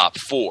like the top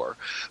 4.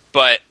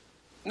 But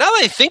now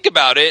that I think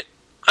about it,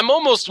 I'm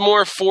almost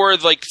more for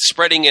like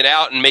spreading it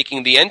out and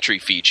making the entry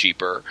fee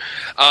cheaper,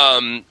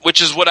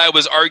 which is what I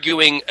was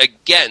arguing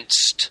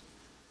against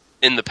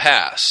in the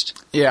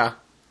past. yeah,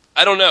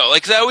 I don't know.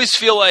 Like, 'cause I always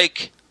feel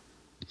like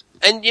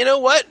And you know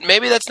what?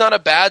 Maybe that's not a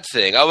bad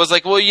thing. I was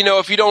like, well,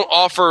 if you don't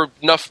offer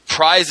enough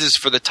prizes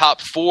for the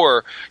top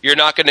 4, you're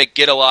not going to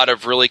get a lot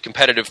of really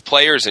competitive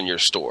players in your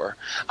store.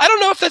 I don't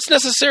know if that's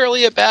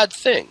necessarily a bad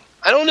thing.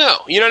 I don't know.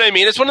 You know what I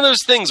mean? It's one of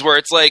those things where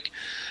it's like,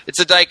 it's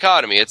a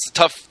dichotomy. It's a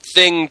tough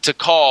thing to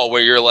call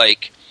where you're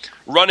like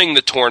running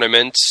the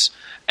tournaments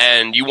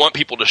and you want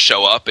people to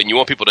show up and you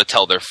want people to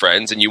tell their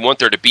friends and you want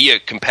there to be a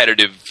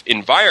competitive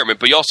environment,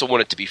 but you also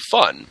want it to be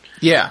fun.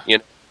 Yeah.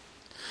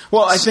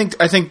 Well, I think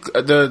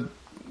the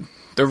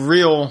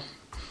real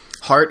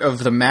heart of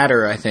the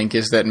matter, I think,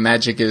 is that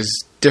Magic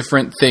is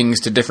different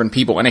things to different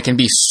people, and it can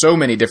be so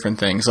many different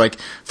things. Like,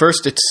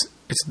 first, it's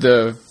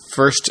the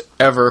first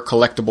ever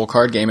collectible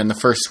card game, and the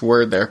first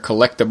word there,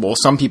 collectible.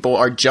 Some people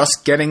are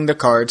just getting the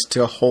cards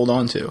to hold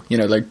on to.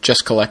 They're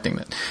just collecting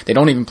it. They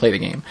don't even play the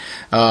game.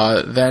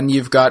 Then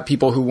you've got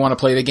people who want to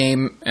play the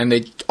game, and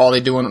all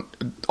they want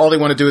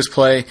to do is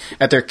play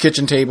at their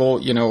kitchen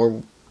table,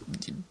 or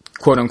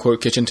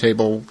quote-unquote kitchen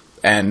table,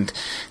 and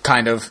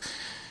kind of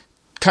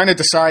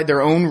decide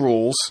their own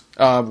rules.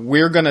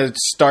 We're going to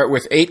start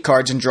with 8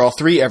 cards and draw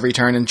 3 every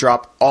turn and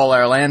drop all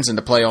our lands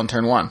into play on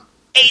turn 1.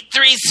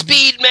 8/3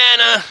 speed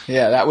mana!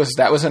 Yeah, that was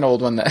an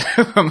old one. That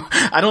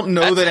I don't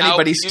know that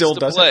anybody still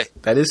does it.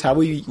 That is how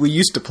we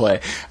used to play.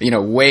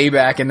 Way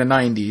back in the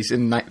 90s,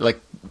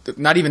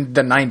 not even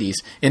the 90s,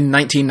 in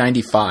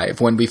 1995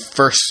 when we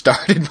first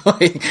started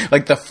playing,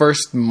 like the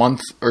first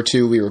month or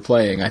 2 we were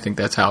playing. I think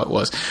that's how it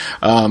was.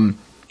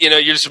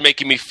 You're just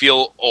making me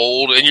feel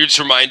old, and you're just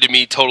reminding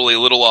me, totally a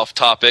little off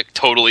topic,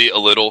 totally a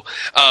little.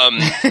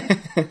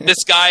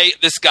 This guy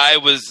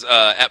was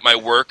at my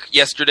work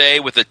yesterday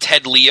with a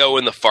Ted Leo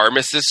in the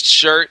pharmacist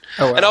shirt,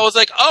 oh, wow. And I was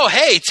like, oh,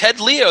 hey, Ted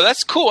Leo,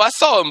 that's cool. I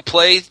saw him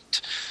play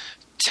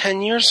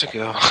 10 years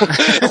ago.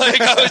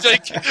 I was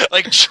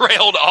like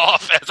trailed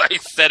off as I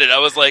said it. I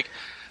was like,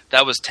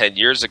 that was 10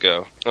 years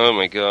ago. Oh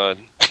my God.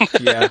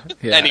 Yeah.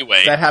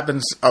 Anyway, that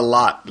happens a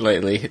lot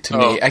lately to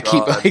me. I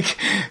keep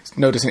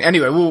noticing.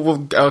 Anyway,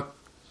 we'll to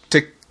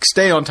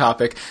stay on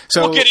topic.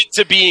 So we'll get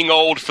into being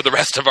old for the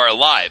rest of our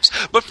lives.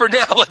 But for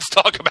now, let's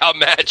talk about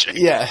Magic.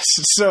 Yes.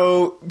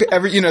 So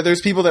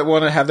there's people that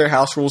want to have their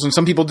house rules, and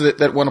some people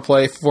that want to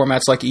play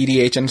formats like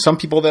EDH, and some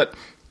people that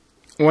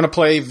want to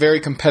play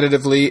very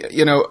competitively.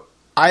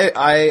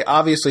 I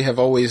obviously have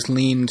always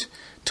leaned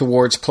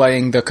towards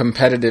playing the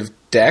competitive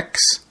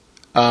decks.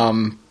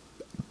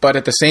 But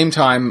at the same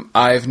time,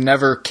 I've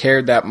never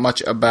cared that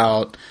much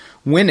about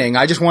winning.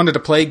 I just wanted to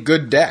play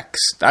good decks.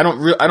 I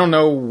don't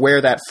know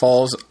where that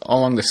falls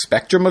along the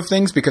spectrum of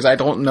things, because I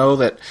don't know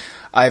that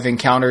I've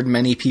encountered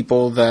many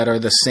people that are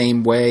the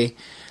same way,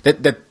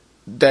 that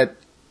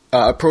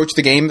approach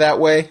the game that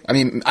way. I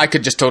mean, I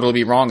could just totally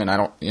be wrong, and I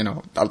don't,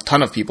 a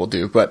ton of people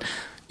do, but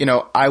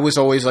I was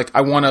always like,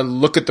 I want to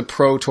look at the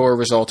Pro Tour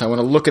results. I want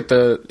to look at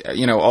the,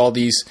 all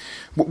these,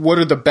 what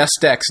are the best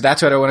decks?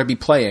 That's what I want to be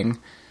playing.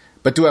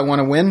 But do I want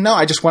to win? No,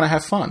 I just want to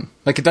have fun.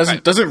 Like, it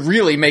doesn't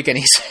really make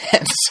any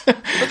sense.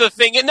 But the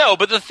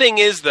thing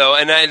is, though,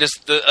 and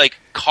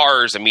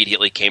cars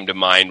immediately came to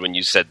mind when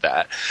you said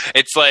that.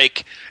 It's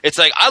like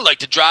I like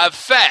to drive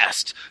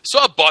fast, so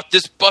I bought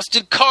this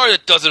busted car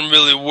that doesn't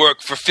really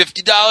work for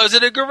 $50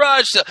 at a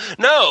garage sale.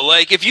 No,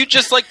 if you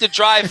just like to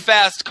drive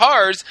fast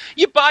cars,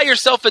 you buy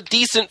yourself a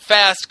decent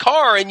fast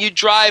car and you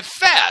drive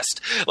fast.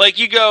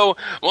 You go,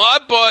 well,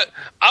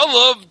 I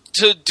love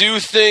to do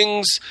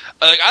things,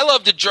 I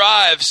love to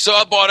drive, so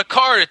I bought a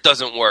car that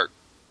doesn't work.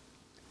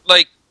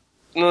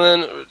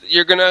 Then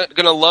you're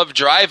gonna love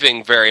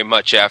driving very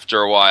much after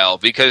a while,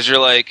 because you're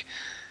like,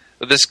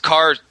 this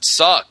car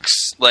sucks.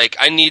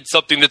 I need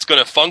something that's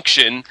going to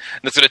function,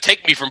 that's going to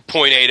take me from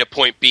point A to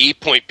point B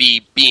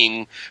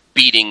being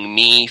beating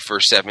me for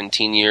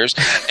 17 years.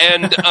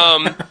 And,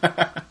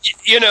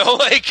 you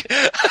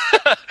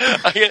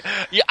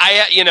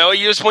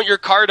just want your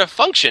car to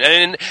function.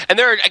 And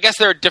I guess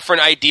there are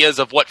different ideas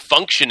of what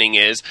functioning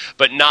is,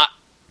 but not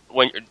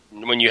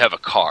when you have a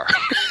car.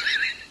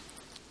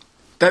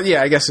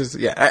 I guess it's,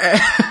 yeah.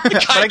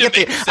 But I get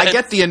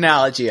the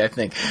analogy, I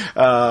think.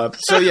 I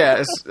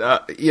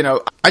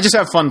just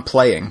have fun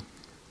playing.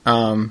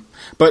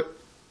 But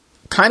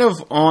kind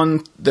of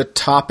on the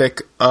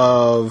topic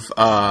of,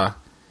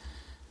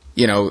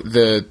 we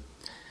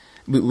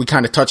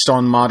kind of touched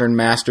on Modern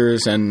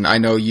Masters, and I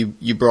know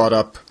you brought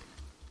up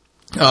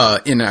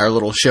in our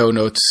little show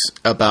notes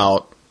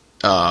about,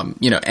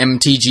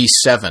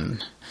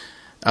 MTG7,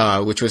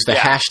 which was the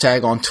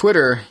hashtag on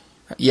Twitter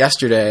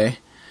yesterday.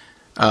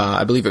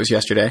 I believe it was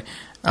yesterday,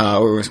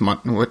 or it was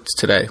what's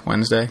today?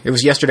 Wednesday? It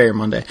was yesterday or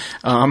Monday.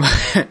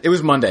 It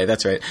was Monday.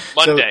 That's right.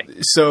 Monday.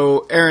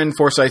 So Aaron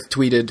Forsyth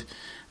tweeted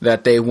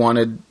that they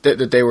wanted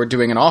that they were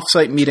doing an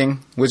offsite meeting.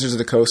 Wizards of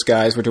the Coast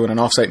guys were doing an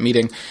offsite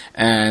meeting,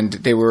 and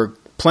they were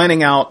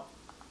planning out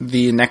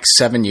the next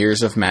 7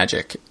 years of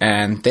Magic,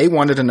 and they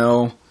wanted to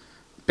know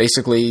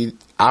basically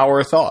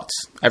our thoughts.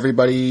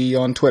 Everybody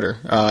on Twitter,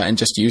 and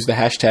just use the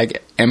hashtag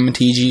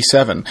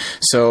MTG7.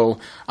 So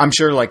I'm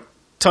sure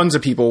tons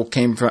of people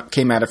came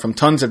at it from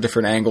tons of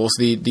different angles.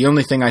 The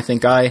only thing I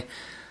think I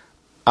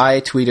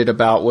I tweeted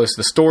about was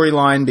the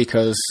storyline,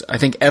 because I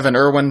think Evan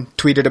Irwin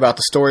tweeted about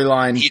the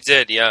storyline. He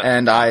did, yeah.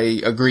 And I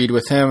agreed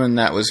with him, and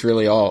that was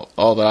really all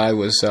that I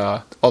was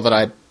all that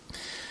I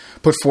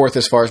put forth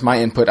as far as my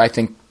input. I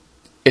think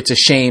it's a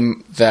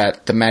shame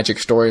that the Magic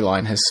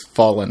storyline has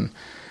fallen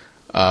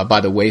by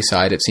the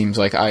wayside. It seems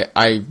like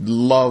I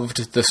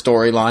loved the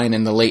storyline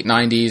in the late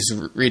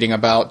 90s, reading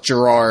about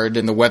Gerard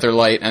and the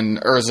Weatherlight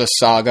and Urza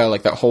saga,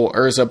 like that whole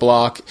Urza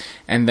block.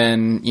 And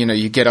then,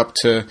 you get up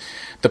to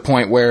the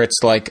point where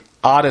it's like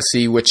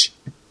Odyssey, which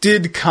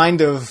did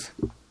kind of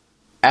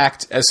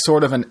act as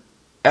sort of an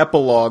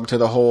epilogue to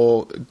the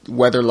whole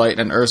Weatherlight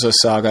and Urza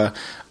saga,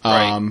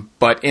 right.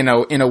 But in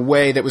a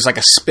way that was like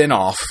a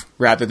spin-off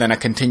rather than a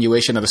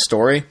continuation of the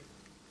story.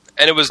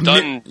 And it was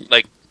done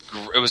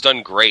it was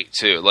done great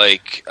too.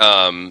 Like,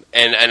 and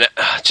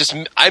just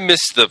I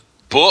missed the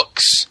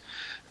books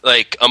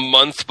like a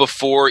month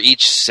before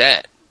each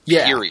set.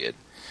 Yeah. Period.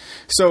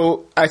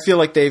 So I feel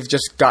like they've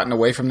just gotten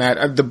away from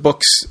that. The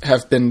books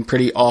have been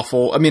pretty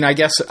awful. I mean, I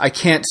guess I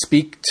can't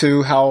speak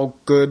to how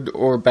good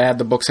or bad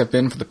the books have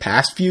been for the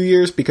past few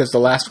years, because the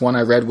last one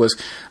I read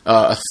was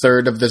a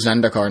third of the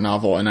Zendikar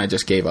novel, and I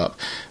just gave up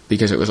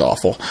because it was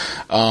awful.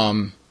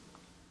 They're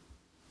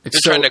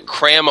trying to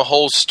cram a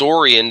whole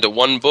story into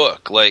one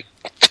book. Like,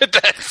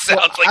 that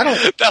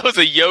sounds that was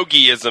a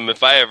yogiism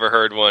if I ever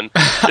heard one.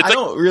 I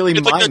don't really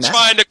mind like they're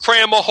trying to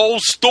cram a whole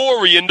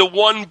story into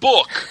one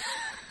book.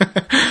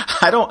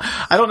 I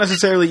don't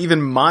necessarily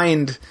even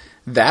mind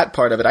that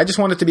part of it. I just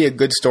want it to be a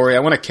good story. I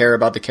want to care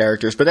about the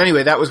characters. But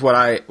anyway, that was what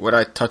I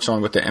touched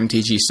on with the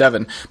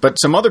MTG7. But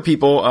some other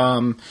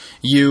people,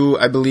 you,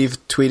 I believe,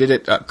 tweeted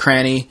it.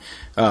 Cranny,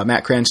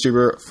 Matt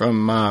Cranstuber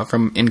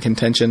from In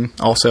Contention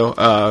also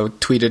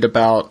tweeted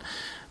about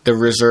the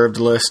reserved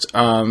list.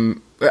 Why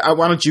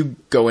don't you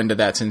go into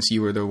that, since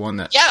you were the one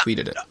that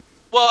tweeted it?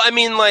 Well, I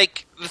mean,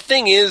 like, the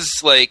thing is,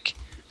 like,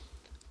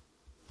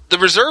 the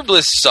reserved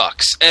list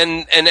sucks,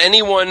 and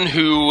anyone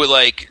who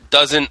like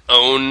doesn't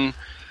own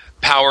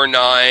Power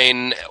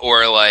 9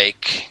 or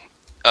like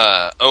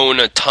own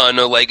a ton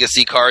of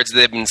legacy cards that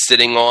they've been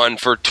sitting on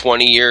for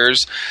 20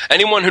 years,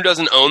 anyone who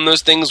doesn't own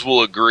those things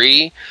will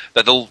agree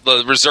that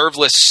the reserve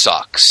list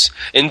sucks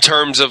in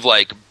terms of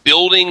like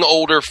building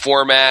older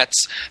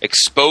formats,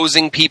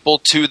 exposing people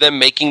to them,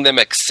 making them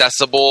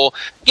accessible,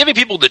 giving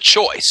people the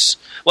choice.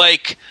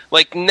 Like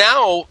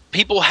now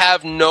people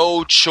have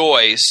no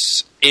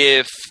choice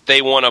if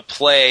they want to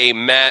play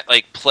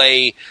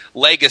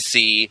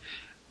Legacy,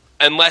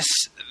 unless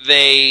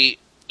they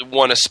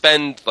want to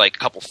spend like a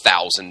couple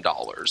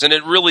 $1,000s. And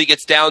it really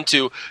gets down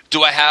to,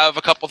 do I have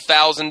a couple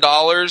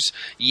 $1,000s?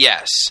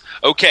 Yes.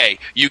 Okay,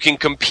 you can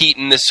compete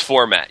in this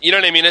format. You know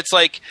what I mean? It's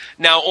like,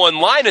 now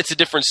online it's a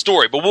different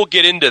story, but we'll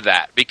get into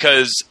that,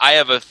 because I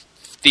have a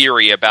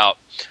theory about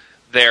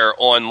their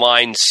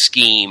online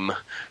scheme.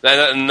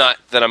 Not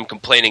that I'm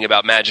complaining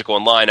about Magic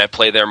Online. I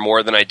play there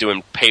more than I do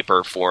in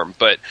paper form.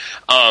 But,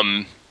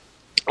 I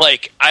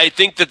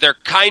think that they're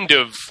kind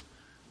of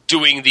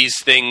doing these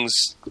things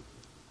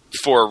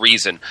for a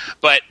reason.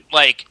 But,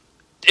 like,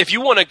 if you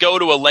want to go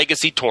to a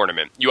Legacy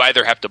tournament, you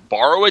either have to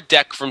borrow a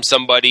deck from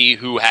somebody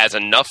who has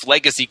enough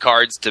Legacy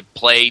cards to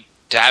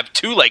have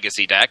two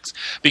Legacy decks,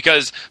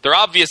 because they're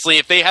obviously,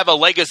 if they have a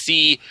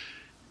Legacy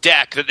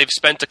deck that they've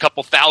spent a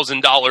couple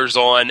 $1,000s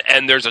on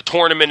and there's a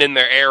tournament in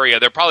their area,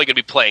 they're probably going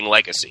to be playing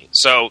Legacy.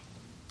 So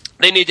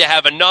they need to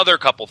have another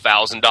couple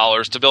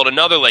 $1,000s to build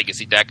another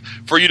Legacy deck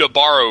for you to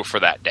borrow for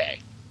that day.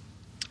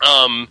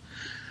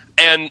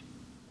 And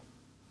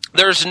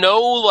there's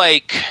no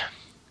way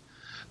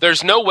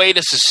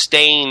to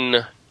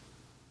sustain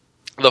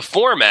the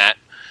format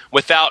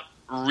without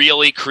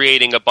really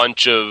creating a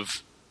bunch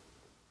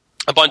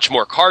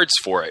more cards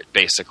for it,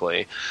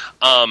 basically.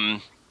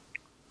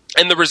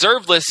 And the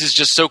reserve list is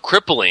just so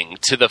crippling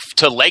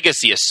to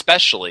Legacy,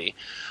 especially.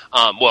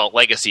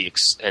 Legacy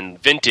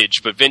and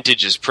Vintage, but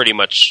Vintage is pretty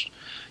much,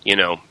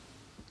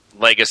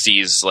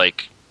 Legacy's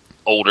like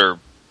older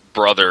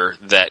brother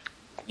that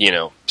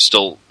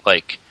still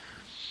like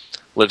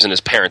lives in his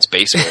parents'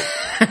 basement.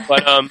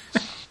 But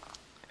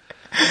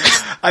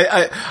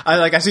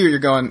I see what you're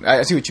going.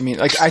 I see what you mean.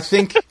 Like, I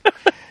think.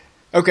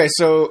 Okay,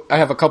 so I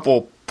have a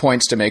couple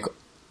points to make.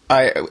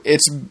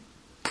 It's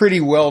pretty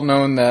well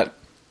known that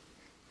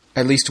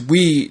at least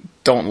we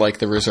don't like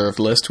the reserved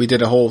list. We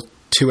did a whole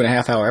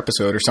 2.5 hour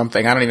episode or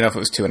something. I don't even know if it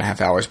was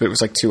 2.5 hours, but it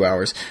was like 2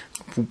 hours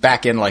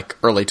back in like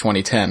early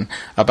 2010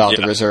 about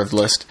the reserved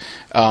list.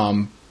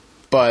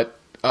 But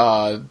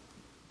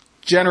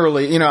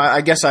generally,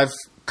 I guess I've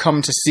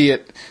come to see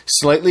it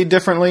slightly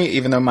differently,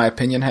 even though my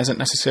opinion hasn't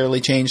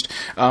necessarily changed.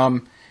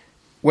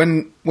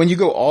 When you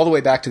go all the way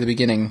back to the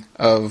beginning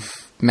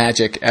of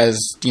Magic as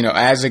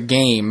a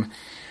game,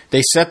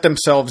 they set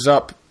themselves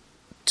up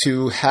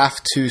to have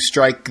to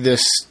strike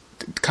this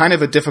kind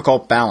of a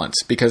difficult balance,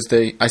 because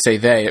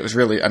it was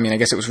really, I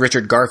guess it was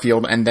Richard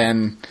Garfield and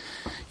then,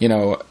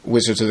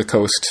 Wizards of the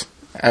Coast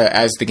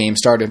as the game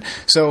started.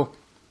 So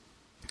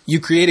you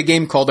create a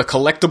game called a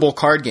collectible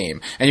card game,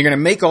 and you're going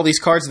to make all these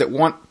cards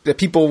that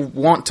people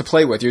want to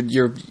play with.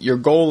 Your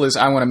goal is,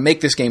 I want to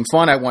make this game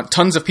fun. I want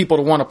tons of people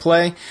to want to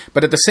play,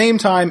 but at the same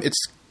time, it's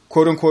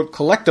quote unquote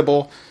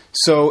collectible.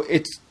 So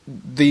it's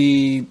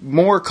the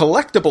more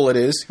collectible it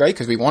is, right?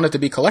 Because we want it to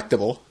be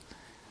collectible.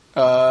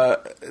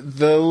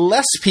 The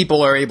less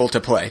people are able to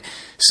play.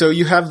 So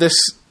you have this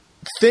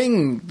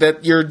thing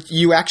that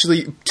you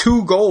actually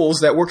two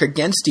goals that work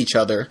against each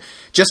other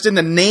just in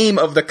the name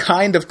of the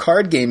kind of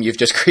card game you've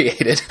just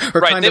created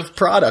or kind of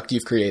product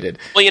you've created.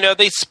 Well,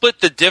 they split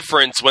the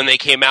difference when they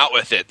came out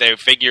with it. They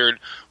figured,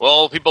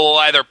 well, people will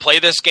either play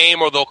this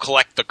game or they'll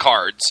collect the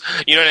cards.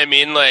 You know what I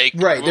mean?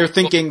 Right. They're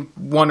thinking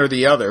one or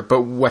the other.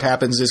 But what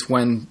happens is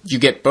when you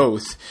get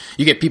both,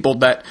 you get people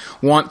that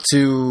want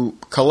to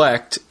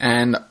collect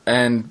and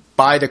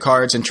buy the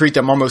cards and treat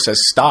them almost as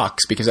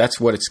stocks, because that's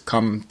what it's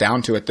come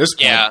down to at this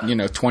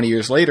point, 20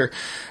 years later.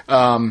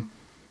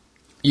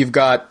 You've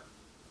got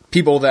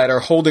people that are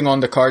holding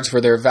on to cards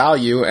for their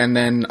value, and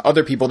then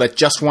other people that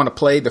just want to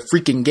play the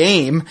freaking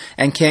game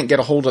and can't get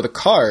a hold of the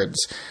cards,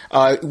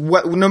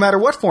 no matter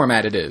what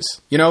format it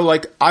is.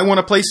 I want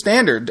to play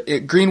Standard.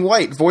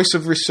 Green-White, Voice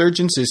of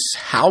Resurgence is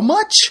how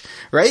much?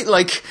 Right?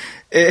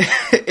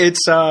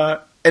 It's...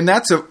 And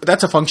that's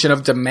a function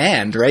of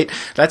demand, right?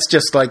 That's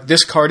just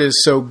this card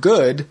is so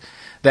good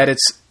that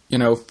it's,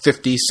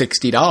 $50,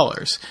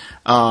 $60.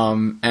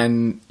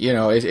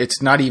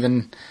 It's not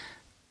even,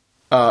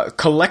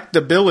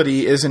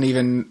 collectability isn't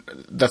even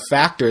the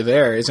factor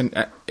there, isn't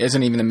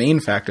even the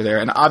main factor there.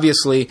 And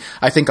obviously,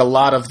 I think a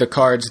lot of the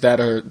cards that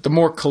are the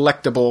more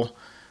collectible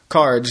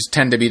cards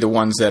tend to be the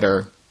ones that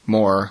are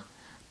more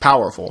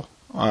powerful.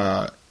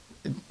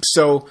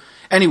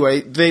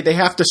 Anyway, they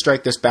have to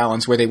strike this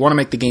balance where they want to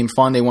make the game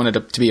fun. They want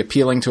it to be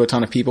appealing to a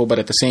ton of people, but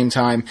at the same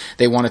time,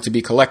 they want it to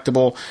be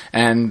collectible.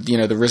 And,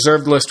 the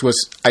reserved list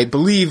was, I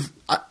believe,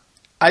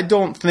 I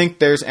don't think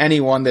there's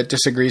anyone that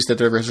disagrees that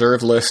the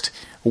reserve list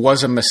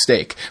was a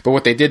mistake. But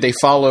what they did, they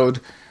followed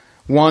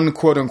one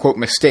quote-unquote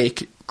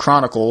mistake,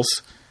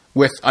 Chronicles,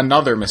 with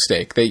another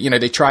mistake. They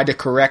tried to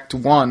correct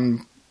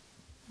one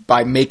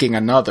by making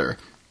another.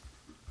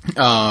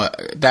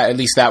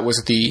 That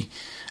was the...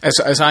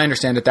 As I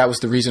understand it, that was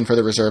the reason for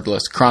the reserve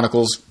list.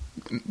 Chronicles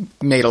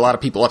made a lot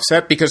of people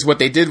upset because what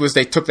they did was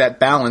they took that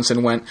balance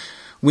and went,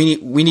 we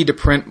need to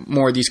print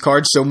more of these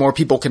cards so more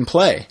people can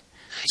play.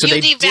 So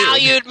you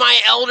devalued my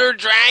Elder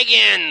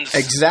Dragons!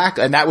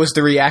 Exactly, and that was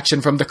the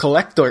reaction from the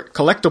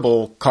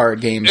collectible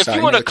card game side. If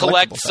you want to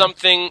collect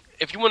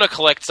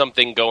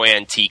something, go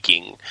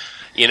antiquing.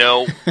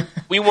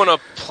 We want to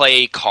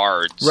play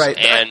cards, right?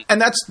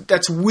 And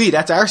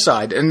that's our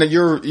side, and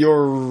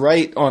you're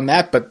right on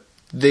that, but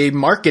they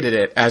marketed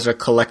it as a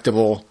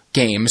collectible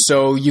game,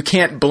 so you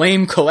can't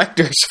blame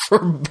collectors for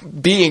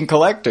being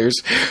collectors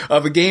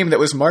of a game that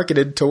was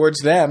marketed towards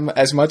them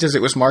as much as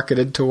it was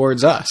marketed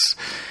towards us.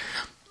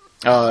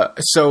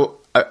 So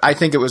I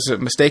think it was a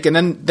mistake. And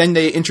then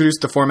they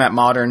introduced the format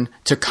Modern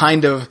to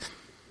kind of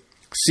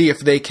see if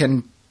they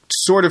can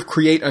sort of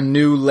create a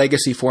new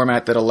legacy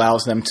format that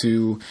allows them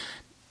to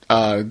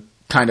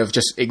kind of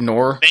just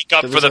ignore. Make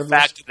up for the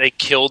fact that they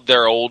killed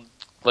their old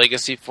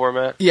legacy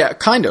format? Yeah,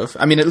 kind of.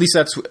 I mean, at least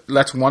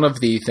that's one of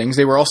the things.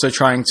 They were also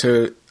trying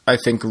to, I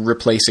think,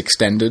 replace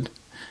Extended.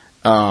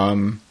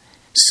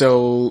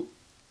 So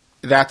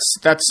that's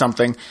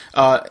something.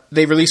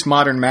 They released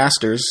Modern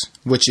Masters,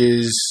 which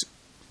is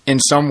in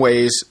some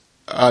ways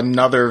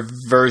another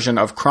version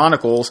of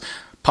Chronicles,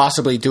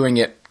 possibly doing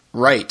it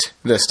right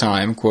this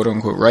time, quote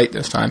unquote right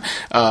this time,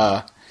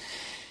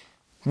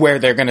 where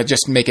they're going to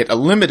just make it a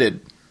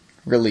limited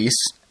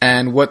release.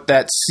 And what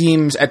that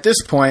seems at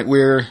this point,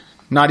 we're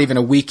not even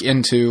a week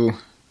into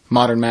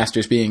Modern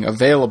Masters being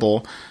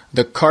available,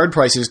 the card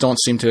prices don't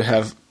seem to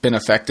have been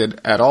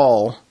affected at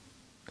all.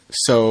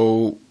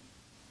 So,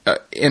 I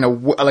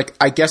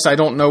guess I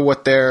don't know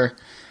what it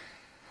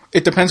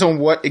depends on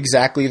what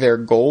exactly their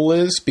goal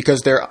is,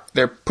 because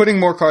they're putting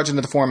more cards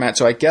into the format.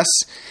 So I guess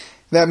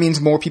that means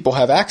more people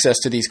have access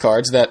to these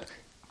cards that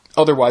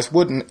otherwise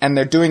wouldn't, and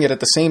they're doing it at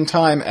the same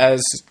time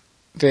as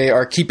they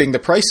are keeping the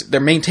price.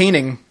 They're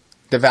maintaining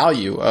the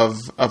value of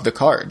the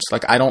cards.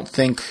 I don't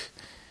think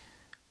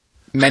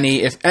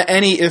many, if at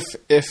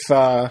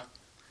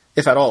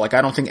all, I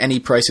don't think any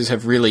prices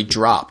have really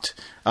dropped.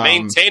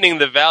 Maintaining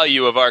the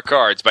value of our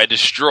cards by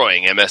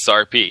destroying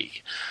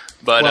MSRP.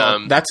 But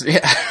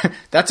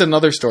that's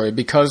another story,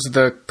 because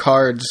the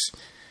cards.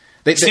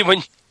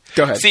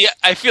 Go ahead. See,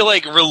 I feel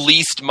like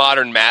released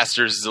Modern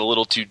Masters is a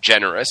little too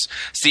generous.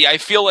 See, I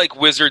feel like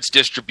Wizards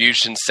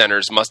distribution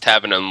centers must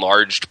have an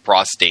enlarged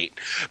prostate,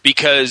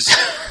 because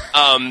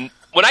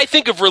when I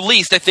think of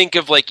released, I think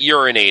of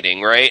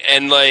urinating, right?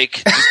 And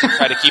just to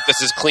try to keep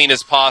this as clean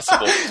as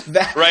possible,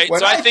 right?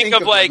 So I think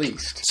of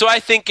released. So I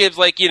think of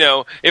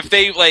if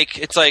they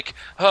it's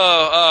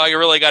oh, you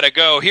really got to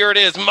go. Here it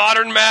is,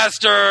 Modern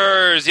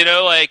Masters.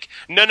 No. It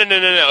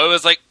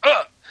was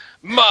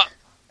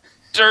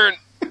modern.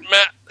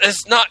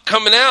 It's not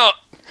coming out.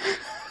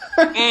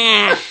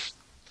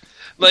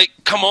 Like,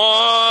 come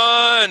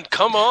on.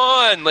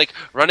 Like,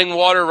 running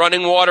water.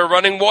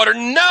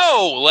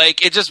 No!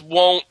 Like, it just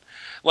won't,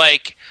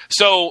 like,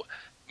 so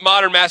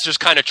Modern Masters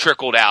kind of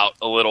trickled out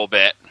a little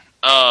bit.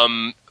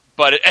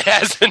 But it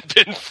hasn't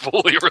been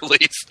fully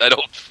released, I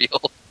don't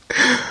feel.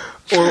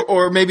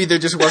 Or maybe there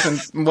just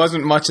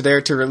wasn't much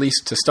there to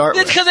release to start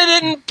with. It's because they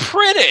didn't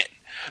print it.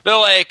 They're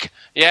like,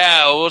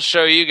 yeah, we'll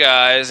show you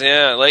guys.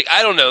 Yeah, like,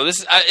 I don't know.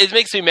 It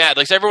makes me mad.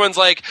 Like, everyone's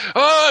like,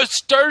 oh,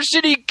 Star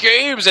City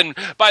Games. And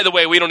by the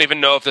way, we don't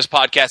even know if this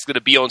podcast is going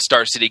to be on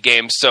Star City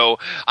Games, so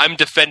I'm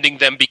defending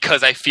them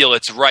because I feel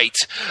it's right.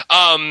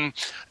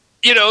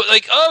 You know,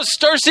 like, oh,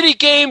 Star City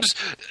Games,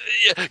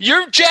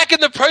 you're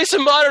jacking the price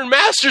of Modern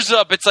Masters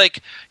up. It's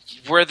like,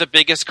 we're the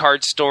biggest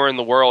card store in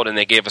the world, and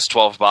they gave us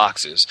 12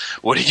 boxes.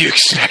 What do you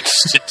expect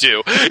us to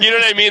do? You know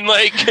what I mean?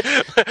 Like,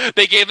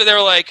 they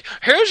were like,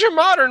 here's your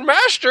Modern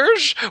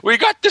Masters. We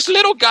got this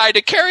little guy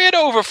to carry it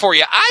over for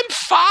you. I'm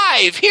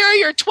 5. Here are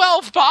your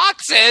 12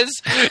 boxes.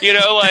 You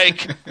know,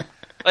 like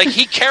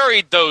he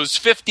carried those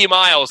 50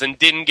 miles and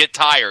didn't get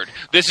tired.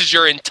 This is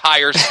your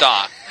entire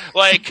stock.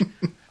 Like,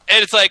 and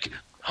it's like,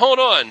 hold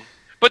on.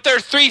 But there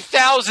are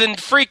 3,000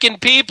 freaking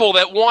people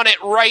that want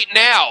it right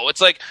now.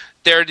 It's like,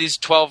 there are these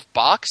 12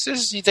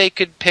 boxes they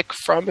could pick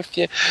from if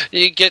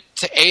you get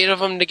to 8 of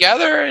them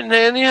together, and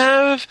then you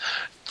have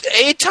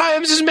 8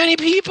 times as many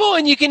people,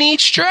 and you can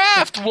each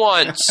draft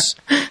once.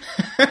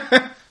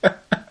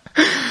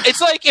 It's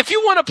like, if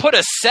you want to put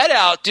a set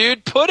out,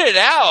 dude, put it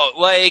out.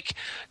 Like,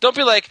 don't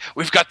be like,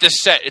 we've got this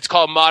set. It's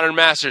called Modern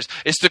Masters.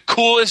 It's the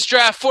coolest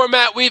draft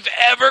format we've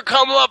ever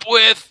come up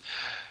with.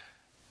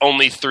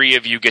 Only 3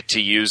 of you get to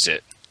use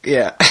it.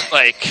 Yeah.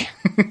 Like,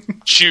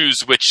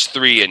 choose which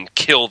 3 and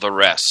kill the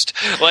rest.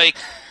 Like,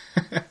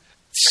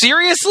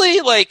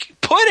 seriously? Like,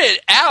 put it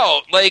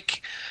out.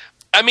 Like,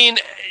 I mean,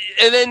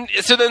 and then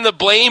the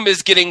blame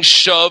is getting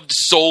shoved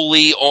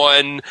solely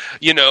on,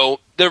 you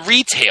know, the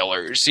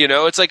retailers, you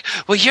know? It's like,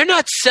 well, you're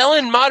not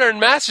selling Modern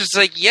Masters. It's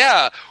like,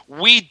 yeah,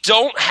 we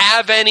don't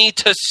have any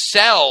to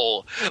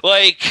sell.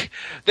 Like,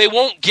 they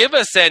won't give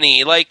us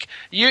any. Like,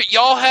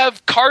 y'all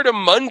have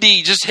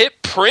Cardamundi. Just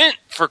hit print,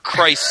 for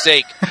Christ's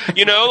sake.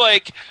 You know,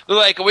 like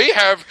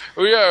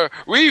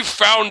we've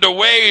found a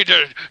way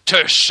to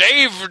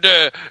save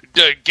the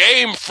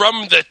game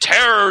from the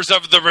terrors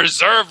of the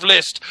reserve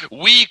list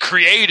we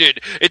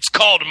created. It's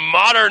called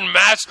Modern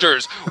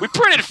Masters. We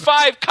printed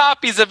 5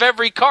 copies of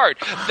every card.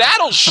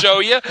 That'll show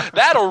you.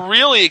 That'll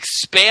really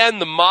expand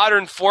the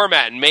modern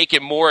format and make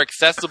it more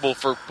accessible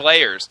for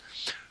players.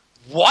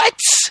 What?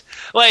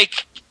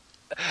 Like,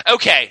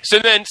 okay, so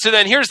then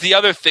here's the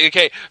other thing.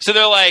 Okay, so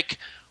they're like,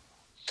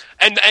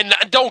 and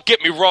don't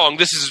get me wrong,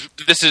 this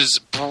is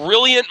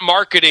brilliant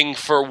marketing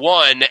for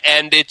one,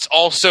 and it's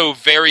also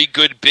very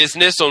good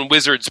business on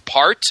Wizards'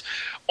 part.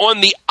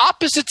 On the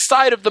opposite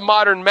side of the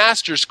Modern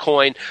Masters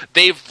coin,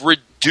 they've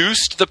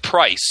reduced the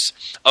price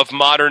of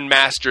Modern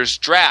Masters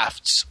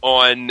drafts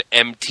on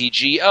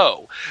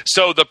MTGO.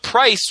 So the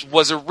price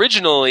was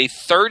originally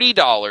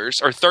 $30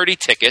 or 30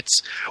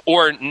 tickets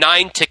or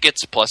 9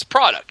 tickets plus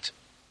product,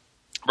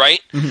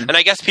 right? Mm-hmm. And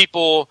I guess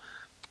people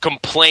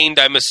complained.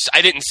 I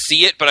didn't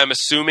see it, but I'm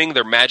assuming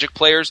they're Magic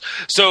players.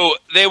 So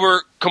they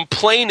were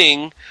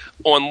complaining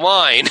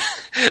online.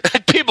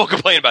 People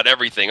complain about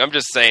everything. I'm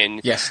just saying.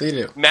 Yes, they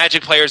do.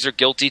 Magic players are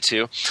guilty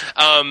too.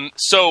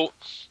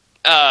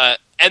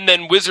 And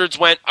then Wizards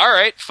went, all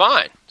right,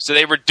 fine. So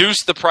they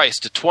reduced the price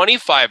to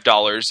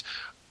 $25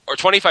 or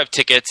 25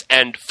 tickets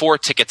and 4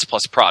 tickets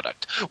plus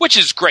product, which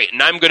is great.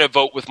 And I'm going to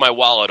vote with my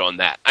wallet on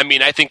that. I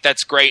mean, I think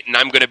that's great, and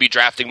I'm going to be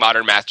drafting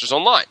Modern Masters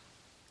online.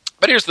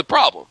 But here's the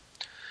problem.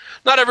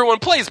 Not everyone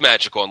plays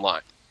Magic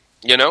Online,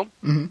 you know?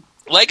 Mm-hmm.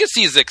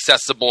 Legacy is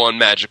accessible on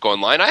Magic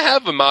Online. I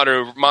have a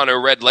mono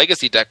red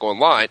Legacy deck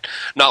online.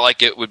 Not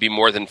like it would be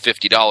more than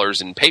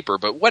 $50 in paper,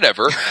 but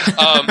whatever.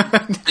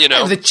 You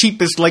know, the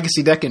cheapest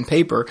Legacy deck in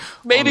paper.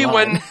 Maybe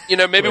online,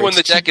 when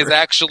the deck is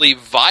actually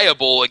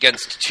viable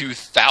against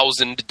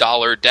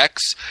 $2,000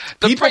 decks,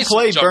 the price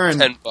will jump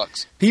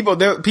 $10.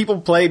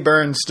 People play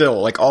Burn still,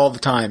 like all the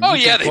time. Oh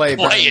yeah, they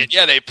play it.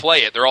 Yeah, they play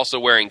it. They're also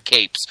wearing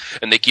capes,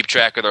 and they keep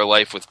track of their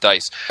life with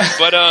dice.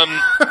 But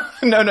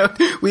no,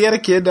 we had a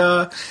kid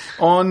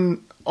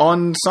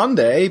on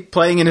Sunday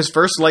playing in his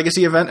first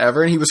Legacy event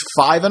ever, and he was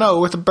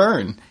 5-0 with a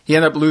Burn. He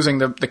ended up losing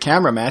the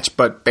camera match,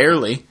 but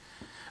barely.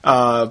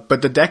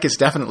 But the deck is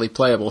definitely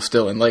playable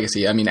still in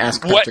Legacy. I mean,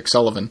 ask Patrick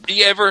Sullivan.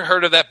 You ever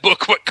heard of that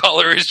book, What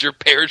Color is Your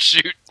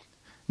Parachute?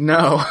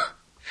 No.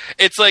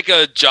 It's like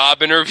a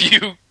job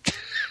interview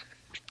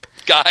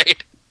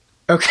guide.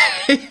 Okay.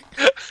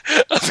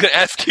 I was going to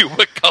ask you,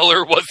 what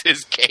color was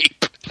his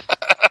cape?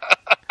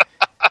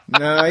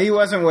 No, he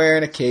wasn't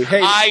wearing a cape.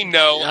 Hey, I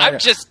know. I'm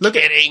just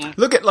kidding.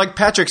 Look at like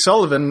Patrick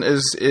Sullivan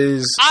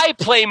is. I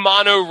play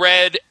mono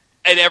red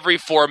in every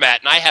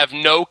format, and I have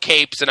no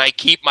capes, and I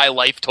keep my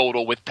life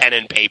total with pen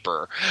and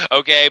paper.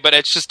 Okay, but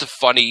it's just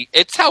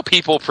it's how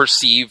people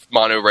perceive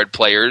mono red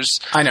players.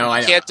 I know.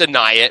 Can't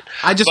deny it.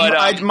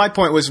 My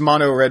point was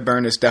mono red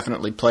Burn is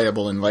definitely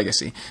playable in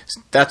Legacy.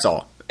 That's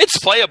all. It's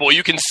playable.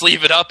 You can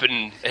sleeve it up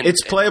and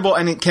it's playable,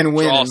 and it can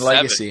win in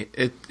Legacy.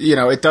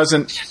 It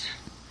doesn't.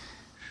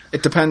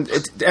 It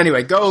depends.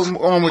 Anyway, go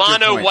on with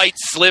mono your point. white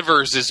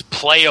slivers is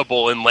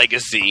playable in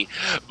Legacy,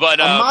 but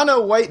a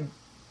mono white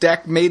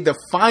deck made the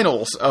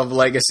finals of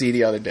Legacy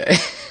the other day.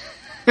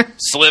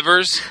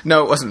 Slivers?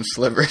 No, it wasn't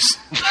slivers.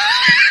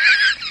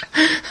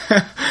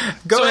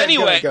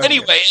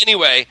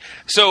 Anyway.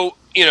 So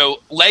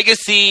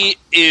Legacy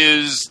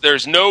is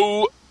there's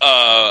no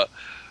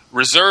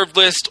reserve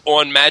list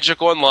on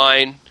Magic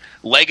Online.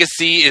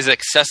 Legacy is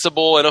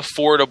accessible and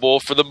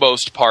affordable for the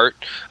most part,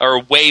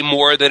 or way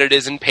more than it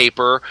is in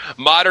paper.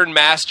 Modern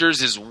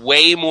Masters is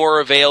way more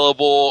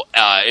available,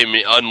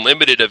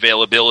 unlimited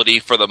availability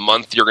for the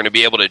month you're going to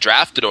be able to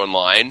draft it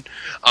online,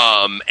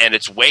 and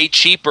it's way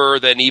cheaper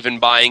than even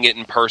buying it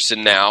in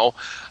person now.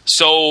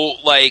 So,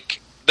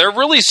 they're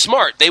really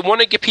smart. They want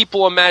to get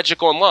people on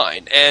Magic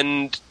Online,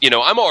 and,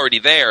 I'm already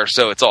there,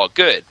 so it's all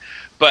good.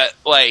 But,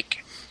 I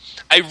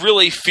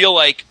really feel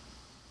like,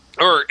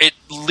 or it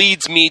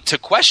leads me to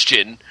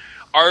question,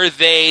 are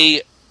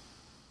they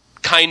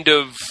kind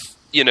of,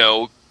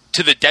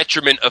 to the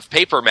detriment of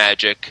paper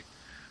Magic,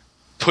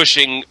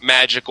 pushing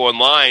Magic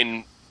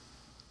Online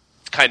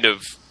kind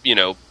of,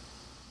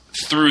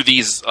 through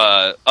these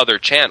other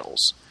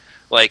channels?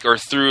 Or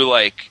through,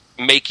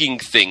 making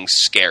things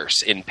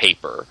scarce in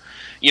paper?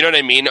 You know what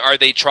I mean? Are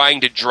they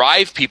trying to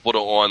drive people to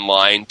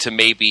online to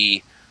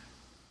maybe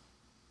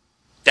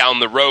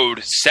down the road,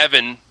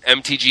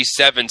 MTG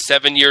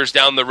 7 years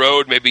down the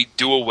road, maybe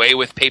do away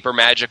with paper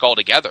Magic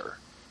altogether?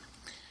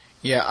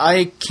 Yeah,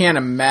 I can't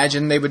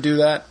imagine they would do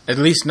that. At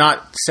least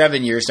not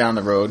 7 years down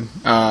the road.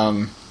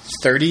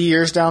 30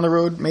 years down the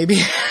road, maybe.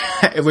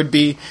 It would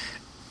be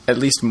at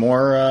least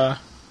more... I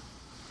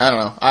don't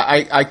know.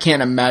 I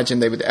can't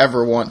imagine they would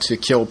ever want to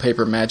kill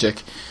paper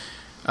Magic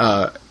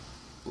at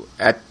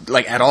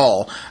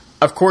all.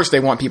 Of course, they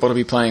want people to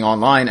be playing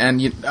online,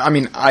 and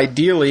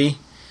ideally...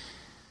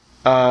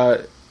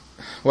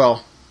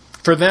 well,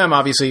 for them,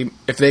 obviously,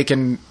 if they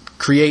can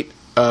create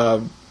a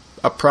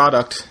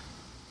product,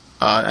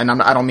 and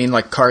I don't mean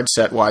card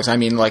set wise, I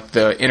mean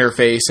the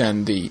interface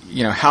and the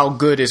how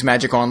good is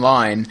Magic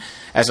Online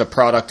as a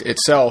product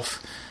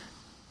itself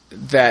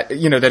that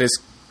that is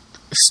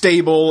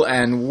stable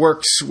and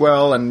works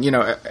well, and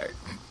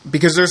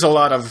because there's a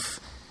lot of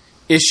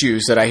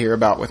issues that I hear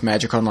about with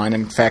Magic Online.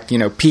 In fact,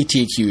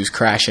 PT queues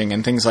crashing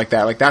and things like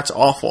that. That's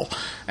awful.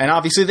 And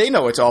obviously they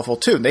know it's awful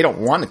too. They don't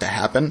want it to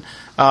happen.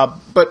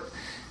 But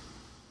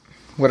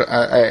what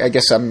I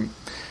guess I'm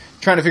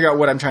trying to figure out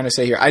what I'm trying to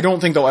say here. I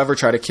don't think they'll ever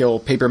try to kill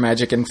paper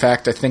Magic. In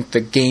fact, I think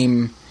the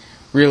game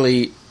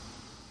really...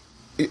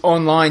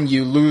 Online,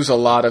 you lose a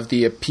lot of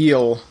the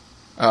appeal.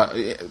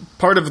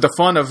 Part of the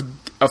fun of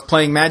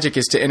playing Magic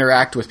is to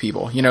interact with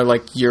people.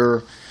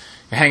 You're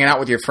hanging out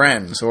with your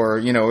friends, or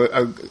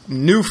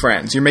new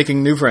friends. You're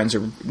making new friends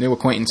or new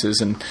acquaintances,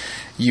 and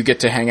you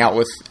get to hang out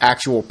with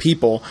actual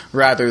people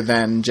rather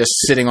than just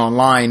sitting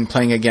online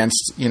playing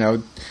against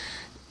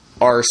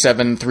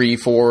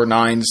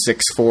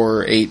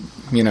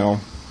R734964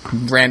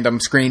 random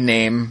screen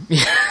name.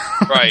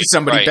 Right.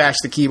 Somebody right. bashed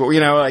the keyboard.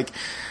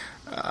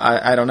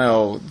 I don't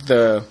know.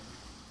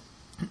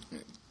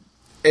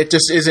 It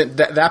just isn't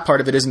that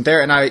part of it isn't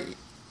there, and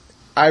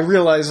I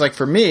realize,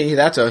 for me,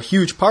 that's a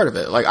huge part of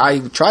it. I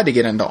tried to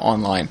get into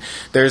online.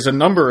 There's a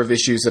number of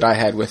issues that I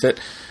had with it.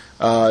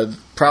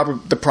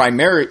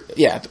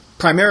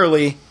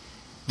 Primarily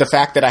the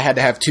fact that I had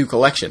to have two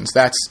collections.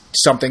 That's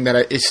something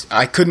that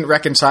I couldn't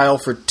reconcile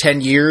for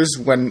 10 years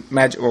when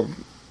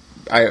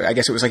I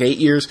guess it was 8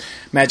 years,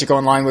 Magic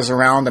Online was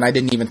around, and I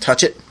didn't even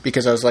touch it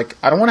because I was I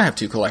don't want to have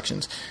two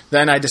collections.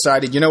 Then I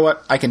decided, you know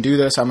what, I can do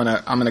this. I'm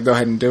gonna go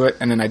ahead and do it,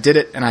 and then I did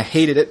it, and I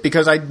hated it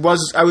because I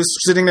was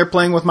sitting there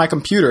playing with my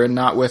computer and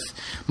not with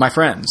my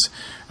friends.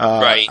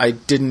 Right. I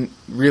didn't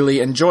really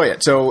enjoy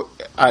it, so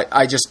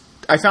I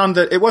found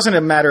that it wasn't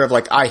a matter of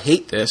I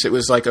hate this. It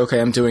was okay,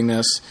 I'm doing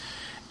this,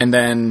 and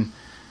then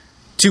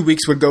 2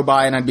 weeks would go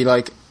by, and I'd be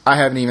I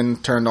haven't even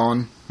turned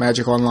on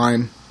Magic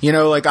Online.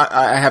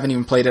 I haven't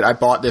even played it. I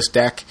bought this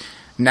deck.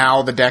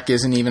 Now the deck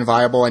isn't even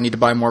viable. I need to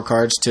buy more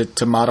cards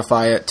to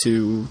modify it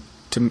to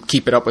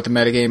keep it up with the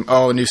metagame.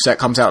 Oh, a new set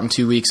comes out in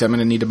 2 weeks. I'm going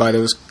to need to buy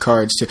those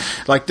cards too.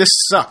 This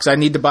sucks. I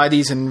need to buy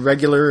these in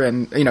regular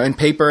and in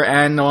paper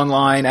and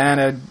online,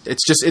 and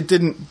it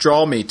didn't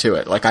draw me to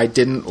it. I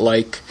didn't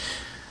like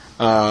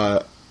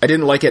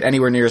it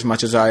anywhere near as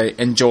much as I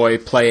enjoy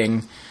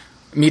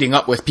meeting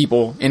up with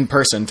people in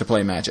person to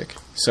play Magic.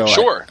 So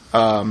sure.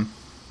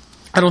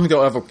 I don't think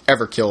they'll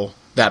ever kill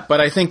that,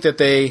 but I think that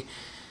they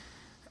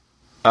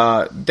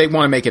want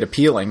to make it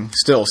appealing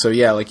still. So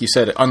yeah, like you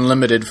said,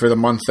 unlimited for the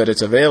month that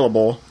it's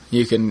available.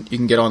 You can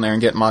get on there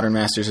and get Modern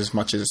Masters as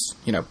much as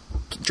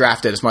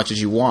draft it as much as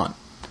you want.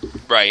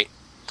 Right,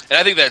 and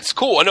I think that's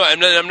cool. I know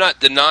I'm not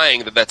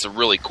denying that that's a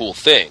really cool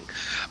thing,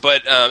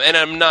 but and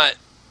I'm not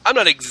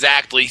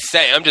exactly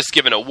saying. I'm just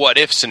giving a what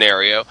if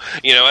scenario.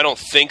 I don't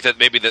think that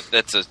maybe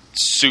that's a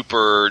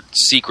super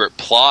secret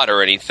plot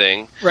or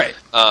anything. Right.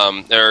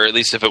 Or at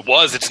least if it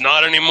was, it's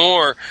not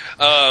anymore.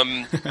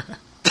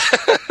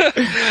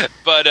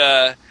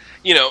 But,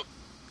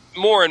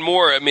 more and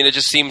more, I mean, it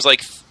just seems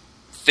like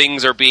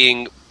things are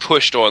being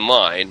pushed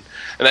online.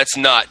 And that's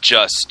not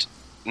just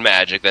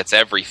Magic, that's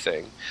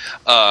everything.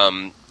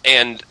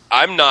 And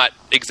I'm not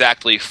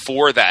exactly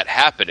for that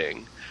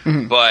happening.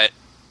 Mm-hmm. But,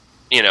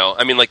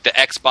 like the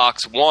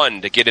Xbox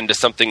One, to get into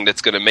something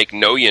that's going to make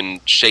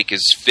Noyan shake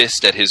his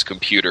fist at his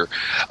computer.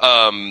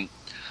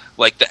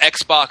 Like the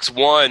Xbox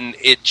One,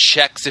 it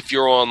checks if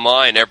you're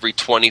online every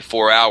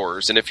 24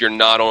 hours. And if you're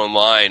not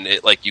online,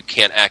 you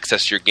can't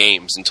access your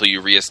games until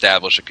you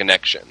reestablish a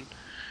connection.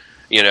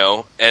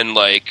 And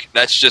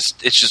it's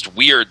just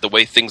weird the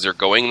way things are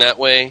going that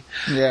way.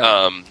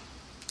 Yeah.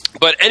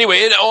 But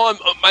anyway,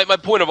 my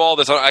point of all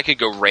this, I could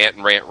go rant,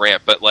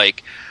 but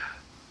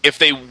if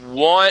they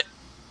want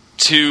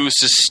to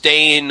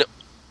sustain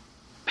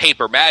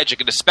paper Magic,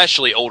 and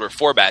especially older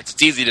formats,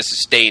 it's easy to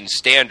sustain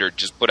Standard,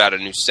 just put out a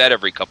new set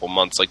every couple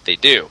months like they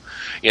do,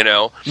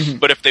 Mm-hmm.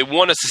 But if they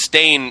want to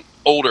sustain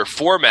older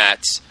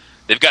formats,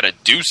 they've got to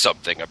do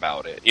something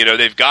about it.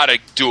 They've got to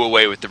do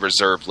away with the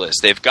reserve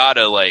list. They've got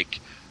to,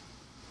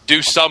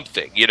 do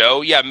something,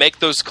 Yeah, make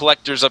those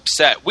collectors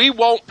upset. We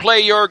won't play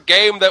your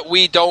game that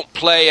we don't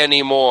play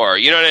anymore.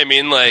 You know what I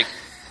mean?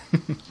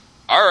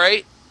 All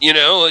right,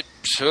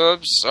 I'm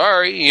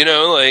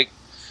sorry,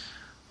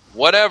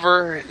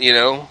 whatever,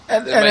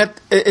 And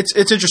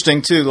it's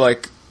interesting, too,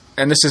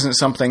 and this isn't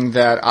something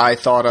that I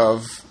thought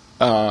of,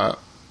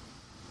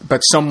 but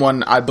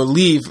someone, I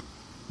believe,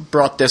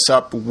 brought this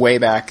up way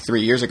back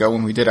 3 years ago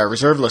when we did our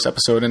reserve list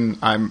episode, and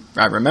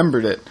I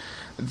remembered it,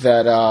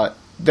 that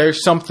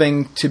there's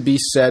something to be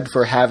said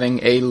for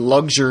having a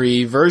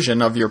luxury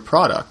version of your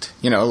product.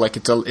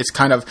 It's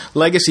kind of,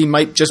 Legacy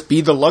might just be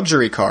the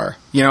luxury car.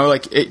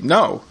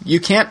 No, you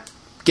can't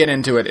get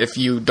into it if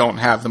you don't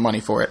have the money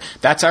for it.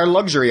 That's our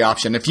luxury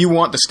option. If you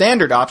want the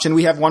standard option,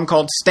 we have one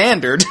called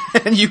Standard,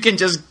 and you can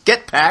just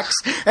get packs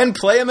and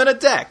play them in a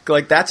deck.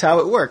 That's how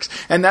it works.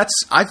 And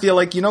I feel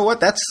like,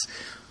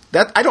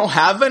 that I don't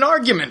have an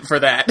argument for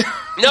that.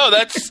 No,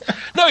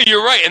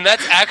 you're right, and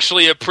that's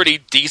actually a pretty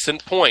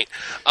decent point.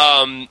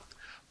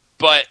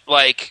 But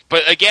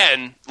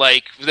again,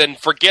 then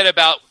forget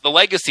about the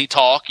Legacy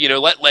talk.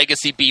 Let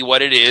Legacy be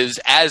what it is,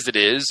 as it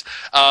is.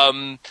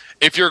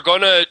 If you're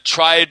gonna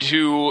try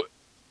to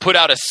put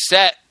out a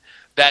set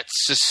that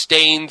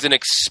sustains and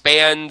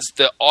expands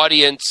the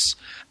audience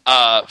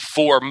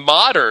for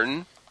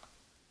Modern,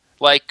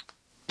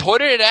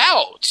 put it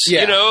out.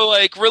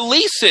 Yeah.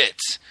 Release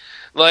it.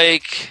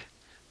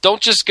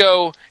 Don't just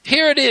go,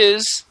 here it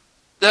is.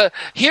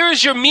 Here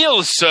is your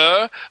meal,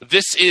 sir.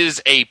 This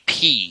is a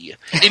pea.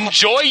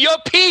 Enjoy your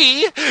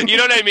pea. You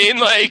know what I mean?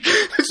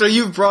 So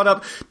you've brought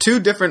up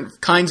two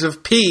different kinds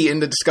of pea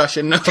in the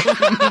discussion of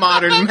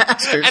Modern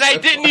Masters. And I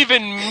didn't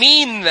even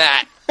mean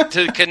that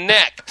to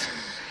connect.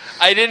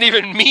 I didn't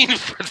even mean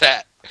for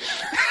that.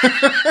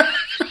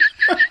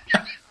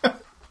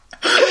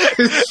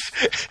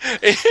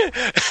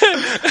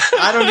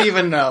 I don't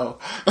even know.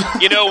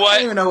 You know what? I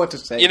don't even know what to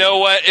say. You know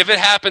what? If it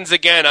happens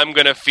again, I'm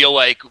going to feel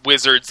like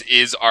Wizards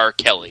is R.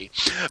 Kelly.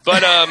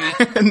 But,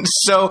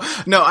 So,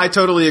 no, I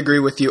totally agree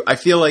with you. I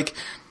feel like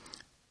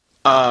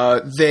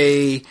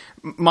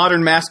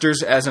Modern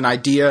Masters as an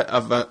idea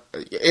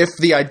if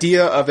the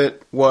idea of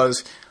it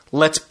was,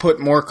 let's put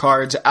more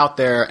cards out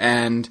there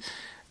and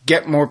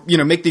get more,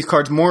 make these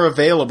cards more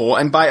available.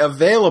 And by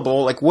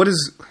available, what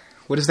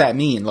does that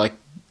mean?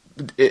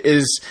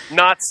 Is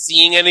not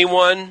seeing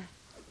anyone.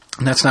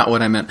 That's not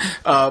what I meant.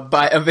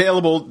 By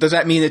available, does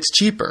that mean it's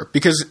cheaper?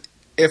 Because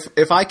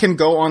if I can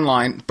go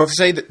online, but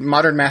say that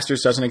Modern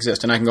Masters doesn't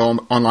exist, and I can go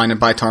online and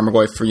buy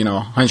Tarmogoyf for $100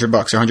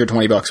 or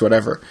 $120,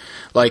 whatever.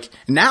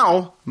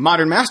 Now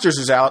Modern Masters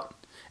is out,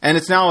 and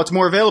it's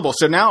more available.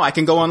 So now I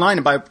can go online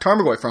and buy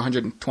Tarmogoyf for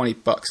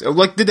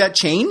 $120. Did that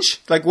change?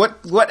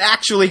 What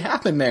actually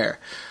happened there?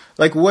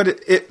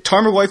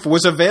 Tarmogoyf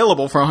was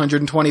available for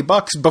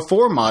 $120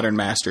 before Modern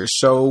Masters.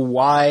 So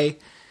why?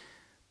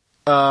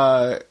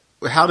 How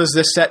does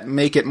this set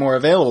make it more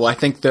available? I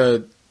think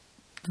the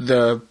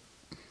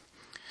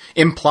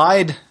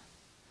implied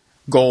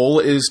goal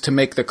is to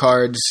make the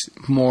cards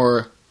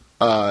more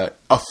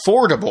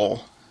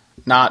affordable,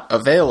 not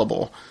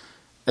available.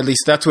 At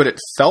least that's what it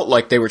felt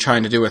like they were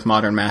trying to do with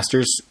Modern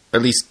Masters.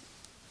 At least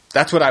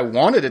that's what I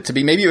wanted it to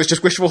be. Maybe it was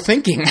just wishful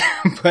thinking,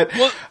 but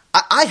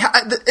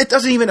it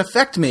doesn't even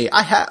affect me.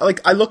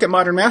 I look at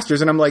Modern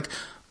Masters and I'm like,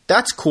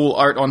 that's cool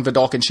art on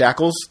Vidalcan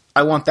Shackles.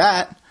 I want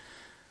that.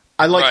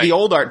 I like the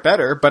old art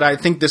better, but I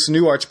think this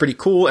new art's pretty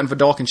cool, and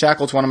Vidalcan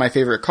Shackles one of my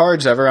favorite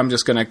cards ever. I'm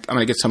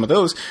gonna get some of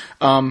those.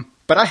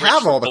 But I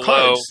have all the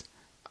cards.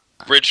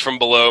 Bridge from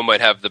Below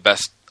might have the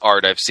best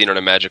art I've seen on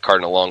a Magic card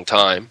in a long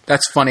time.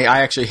 That's funny.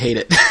 I actually hate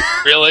it.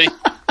 Really?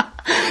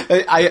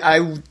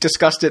 I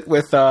discussed it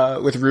with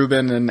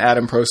Ruben and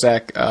Adam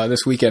Prosak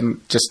this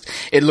weekend. Just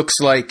it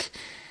looks like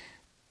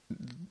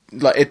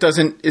it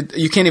doesn't.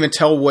 You can't even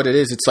tell what it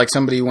is. It's like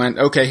somebody went,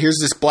 okay, here's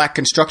this black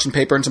construction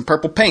paper and some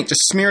purple paint.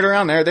 Just smear it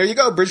around there. There you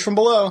go. Bridge from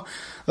Below.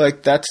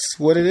 That's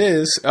what it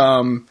is.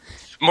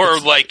 More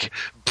like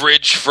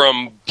Bridge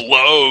from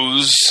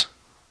Blows.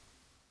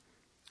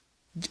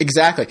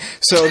 Exactly.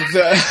 So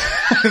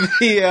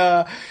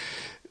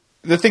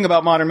the thing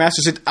about Modern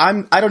Masters,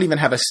 I don't even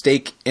have a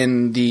stake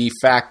in the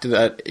fact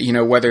that,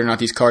 whether or not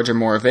these cards are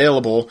more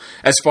available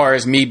as far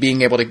as me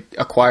being able to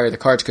acquire the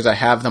cards, because I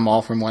have them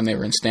all from when they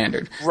were in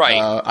Standard. Right.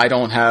 I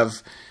don't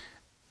have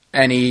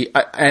any,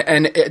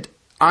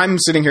 I'm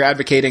sitting here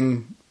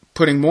advocating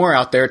putting more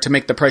out there to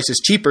make the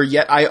prices cheaper,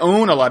 yet I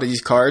own a lot of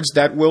these cards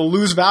that will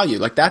lose value.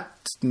 Like,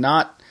 that's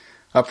not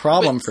a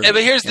problem for me.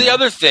 But here's the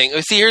other thing.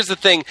 See, here's the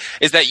thing,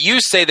 is that you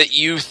say that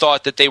you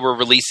thought that they were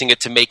releasing it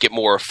to make it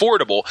more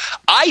affordable.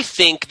 I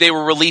think they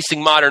were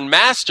releasing Modern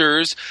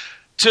Masters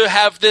to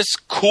have this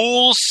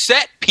cool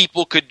set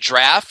people could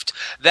draft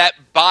that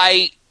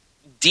by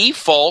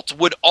default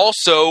would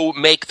also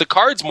make the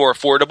cards more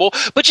affordable,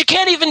 but you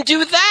can't even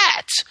do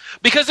that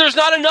because there's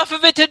not enough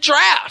of it to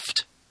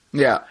draft.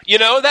 Yeah.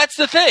 That's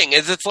the thing,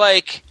 is it's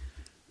like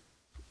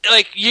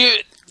you...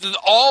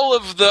 all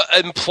of the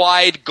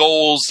implied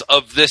goals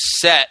of this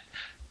set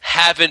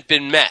haven't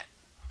been met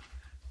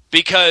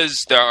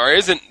because there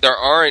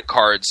aren't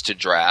cards to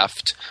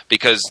draft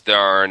because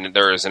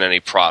there isn't any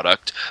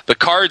product. The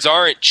cards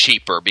aren't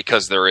cheaper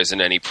because there isn't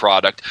any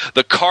product.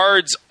 The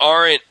cards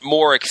aren't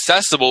more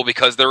accessible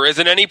because there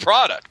isn't any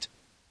product.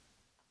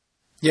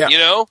 Yeah.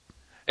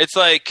 It's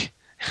like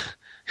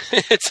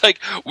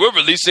we're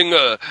releasing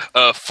a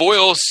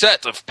foil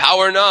set of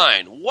Power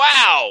 9.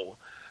 Wow.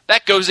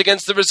 That goes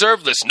against the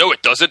reserve list. No,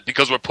 it doesn't,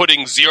 because we're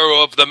putting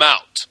 0 of them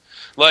out.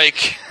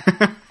 But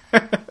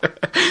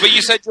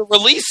you said you're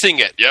releasing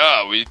it.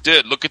 Yeah, we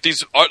did. Look at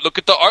Look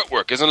at the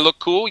artwork. Doesn't it look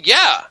cool?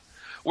 Yeah.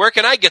 Where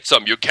can I get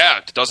some? You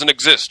can't. It doesn't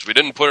exist. We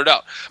didn't put it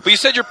out. But you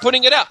said you're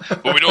putting it out.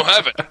 But we don't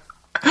have it.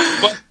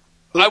 But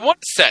I want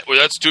a set. Well,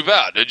 that's too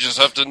bad. You just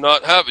have to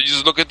not have it. You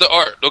just look at the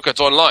art. Look, it's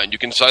online. You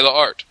can buy the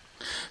art.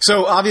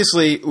 So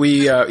obviously,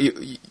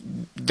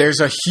 there's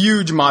a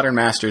huge Modern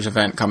Masters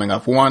event coming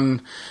up.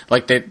 One,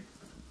 like they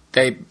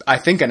I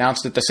think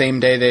announced it the same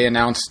day they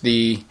announced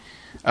the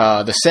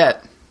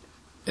set.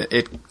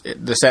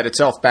 The set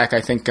itself back,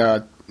 I think,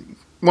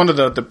 one of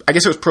the I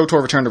guess it was Pro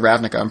Tour Return to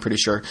Ravnica, I'm pretty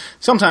sure.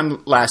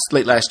 Sometime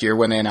late last year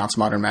when they announced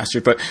Modern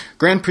Masters. But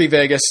Grand Prix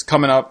Vegas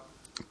coming up,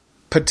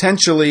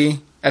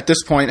 potentially at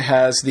this point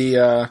has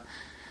there's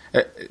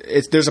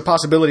a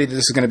possibility that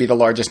this is going to be the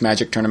largest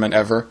Magic tournament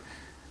ever.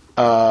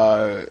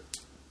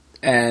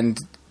 And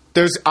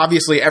there's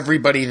obviously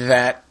everybody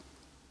that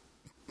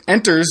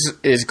enters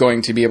is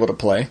going to be able to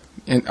play.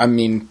 And I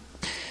mean,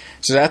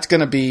 so that's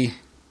going to be,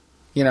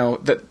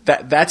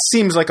 that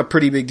seems like a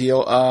pretty big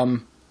deal.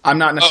 I'm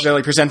not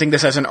necessarily presenting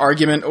this as an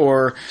argument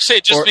or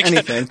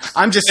anything.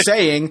 I'm just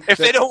saying if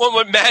they don't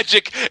want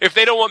Magic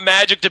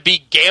to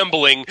be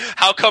gambling,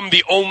 how come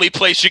the only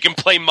place you can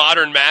play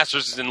Modern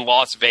Masters is in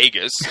Las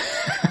Vegas?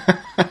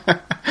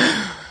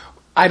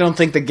 I don't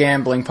think the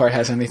gambling part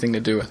has anything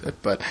to do with it,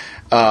 but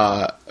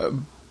I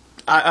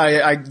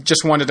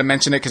just wanted to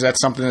mention it because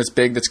that's something that's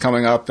big that's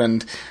coming up,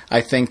 and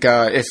I think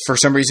if for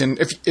some reason,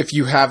 if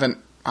you haven't,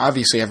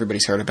 obviously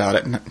everybody's heard about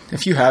it, and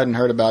if you hadn't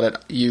heard about it,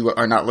 you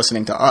are not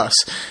listening to us.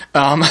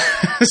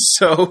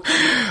 So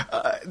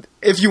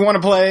if you want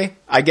to play,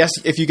 I guess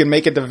if you can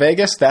make it to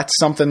Vegas, that's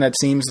something that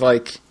seems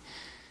like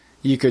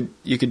you could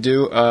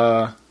do.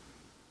 I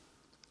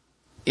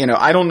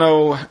don't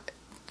know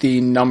the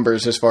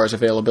numbers as far as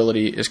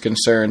availability is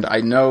concerned.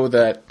 I know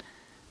that,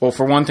 well,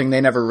 for one thing,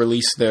 they never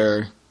release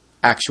their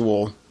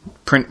actual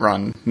print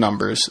run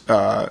numbers,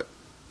 or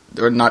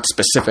not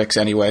specifics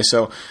anyway,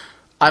 so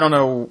I don't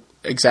know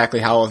exactly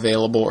how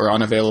available or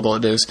unavailable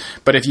it is.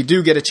 But if you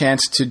do get a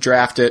chance to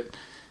draft it,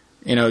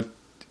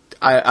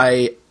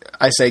 I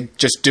say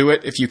just do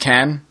it if you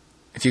can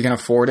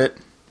afford it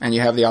and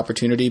you have the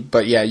opportunity.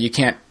 But yeah, you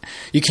can't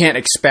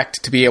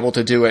expect to be able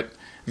to do it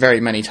very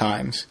many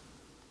times.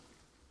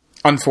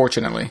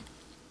 Unfortunately.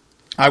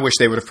 I wish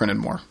they would have printed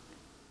more.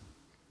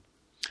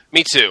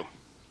 Me too.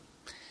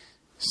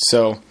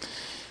 So,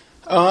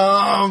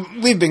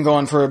 we've been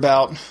going for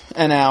about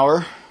an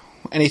hour.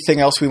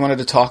 Anything else we wanted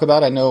to talk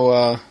about? I know,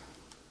 I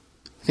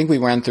think we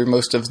ran through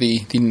most of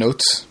the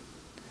notes.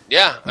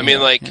 Yeah, I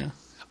mean,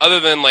 other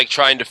than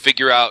trying to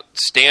figure out a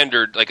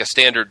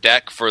standard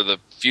deck for the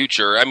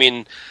future. I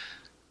mean,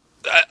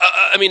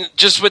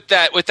 just with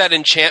that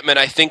enchantment,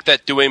 I think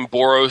that doing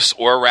Boros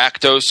or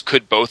Rakdos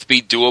could both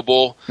be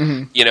doable.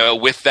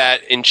 Mm-hmm. With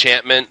that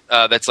enchantment,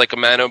 that's like a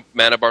mana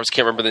barbs.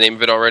 Can't remember the name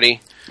of it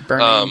already.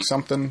 Burning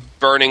something.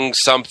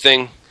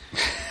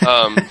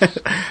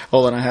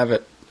 Hold on, I have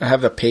it. I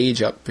have the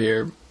page up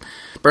here.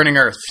 Burning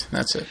Earth.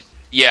 That's it.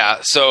 Yeah.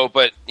 So,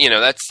 but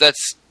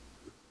that's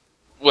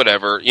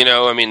whatever.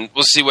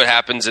 We'll see what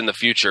happens in the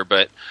future.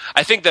 But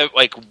I think that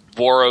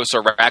Boros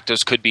or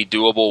Rakdos could be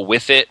doable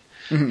with it.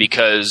 Mm-hmm.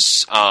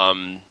 Because,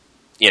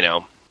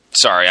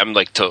 sorry, I'm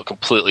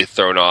completely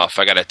thrown off.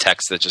 I got a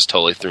text that just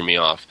totally threw me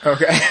off.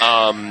 Okay.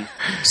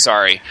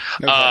 Sorry.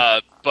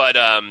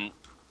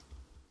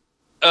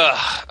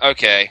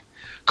 Okay.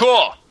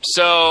 Cool.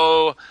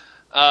 So,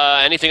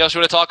 anything else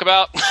you want to talk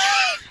about?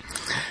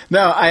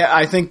 No,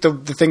 I think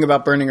the thing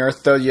about Burning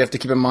Earth, though, you have to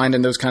keep in mind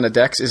in those kind of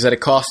decks is that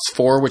it costs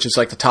 4, which is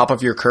like the top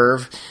of your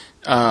curve.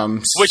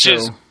 Which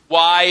is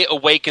why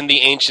Awaken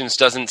the Ancients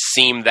doesn't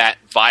seem that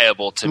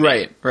viable to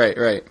me.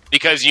 Right.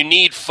 Because you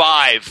need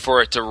 5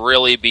 for it to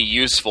really be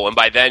useful, and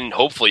by then,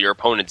 hopefully, your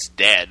opponent's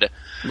dead.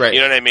 Right. You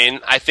know what I mean?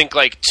 I think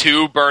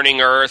 2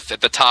 Burning Earth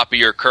at the top of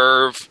your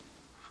curve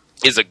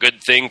is a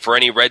good thing for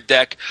any red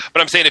deck.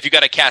 But I'm saying if you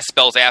got to cast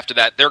spells after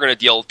that, they're going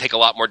to take a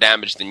lot more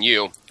damage than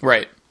you.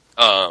 Right.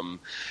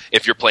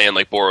 If you're playing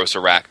Boros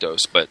or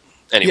Rakdos. But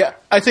anyway. Yeah,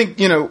 I think,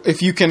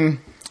 if you can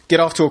get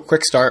off to a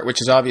quick start, which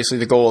is obviously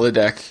the goal of the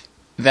deck,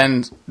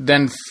 then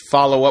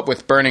follow up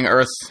with Burning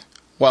Earth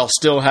while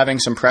still having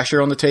some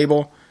pressure on the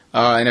table.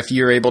 And if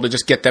you're able to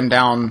just get them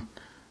down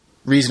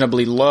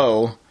reasonably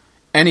low,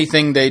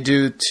 anything they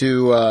do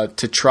to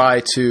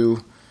try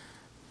to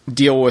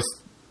deal with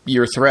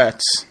your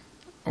threats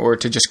or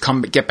to just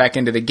get back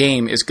into the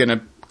game is going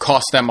to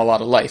cost them a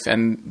lot of life.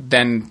 And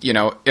then,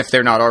 if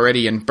they're not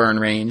already in burn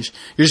range,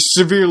 you're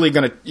severely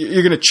going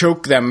to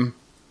choke them,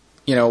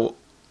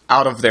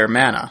 out of their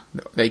mana.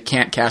 They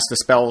can't cast the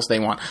spells they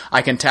want.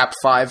 I can tap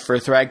 5 for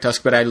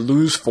Thragtusk, but I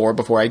lose 4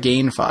 before I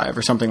gain 5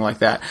 or something like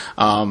that.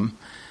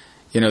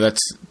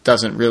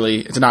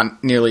 It's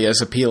not nearly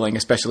as appealing,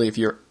 especially if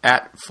you're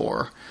at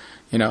 4,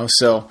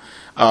 so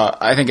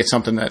I think it's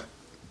something that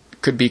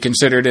could be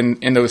considered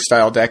in those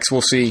style decks.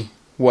 We'll see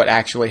what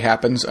actually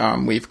happens.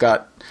 We've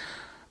got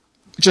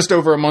just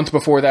over a month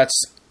before that's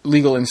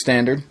legal in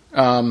Standard.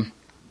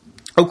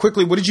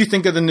 Quickly, what did you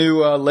think of the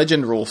new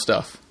Legend rule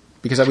stuff?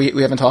 Because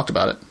we haven't talked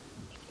about it.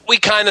 We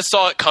kind of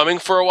saw it coming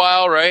for a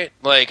while, right?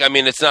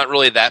 It's not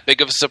really that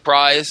big of a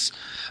surprise.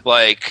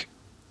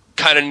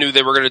 Kind of knew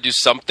they were going to do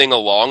something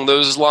along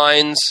those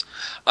lines.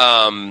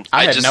 I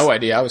had no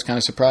idea. I was kind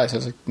of surprised. I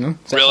was like, no.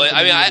 Really?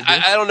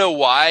 I don't know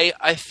why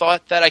I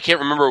thought that. I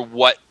can't remember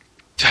what.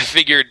 I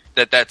figured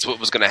that's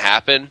what was going to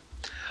happen.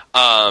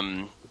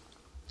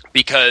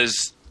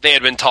 Because they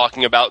had been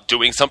talking about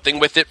doing something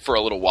with it for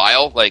a little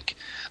while.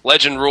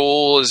 Legend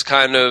rule is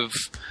kind of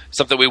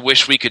something we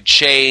wish we could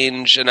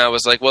change. And I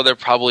was like, well, they're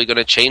probably going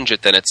to change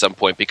it then at some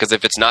point. Because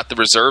if it's not the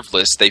reserve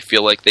list, they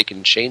feel like they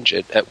can change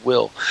it at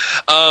will.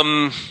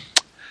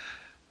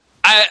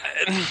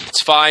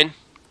 It's fine.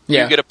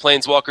 Yeah. You get a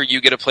Planeswalker,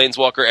 you get a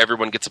Planeswalker,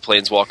 everyone gets a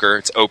Planeswalker.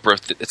 It's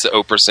Oprah. It's an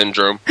Oprah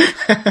syndrome.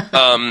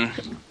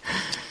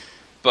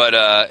 But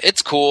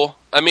it's cool.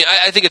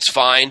 I think it's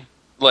fine.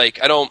 I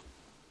don't...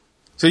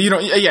 So you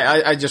don't...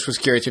 Yeah, I just was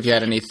curious if you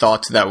had any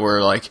thoughts that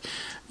were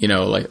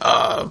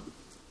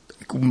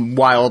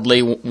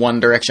wildly one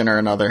direction or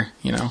another,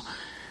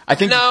 I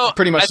think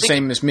pretty much the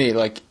same as me.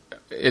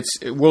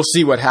 We'll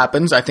see what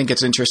happens. I think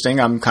it's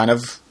interesting. I'm kind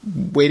of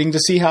waiting to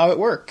see how it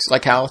works,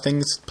 how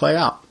things play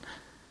out.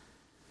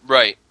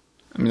 Right.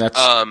 That's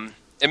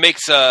it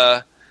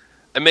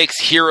makes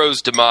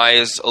Hero's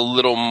Demise a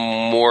little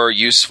more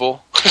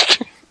useful.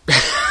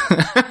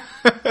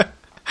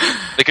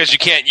 Because you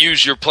can't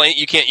use your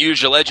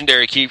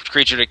legendary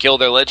creature to kill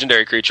their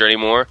legendary creature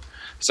anymore.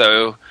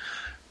 So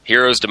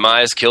Hero's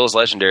Demise kills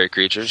legendary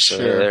creatures. So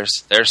sure.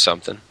 There's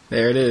something.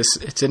 There it is.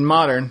 It's in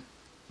Modern.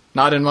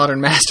 Not in Modern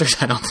Masters,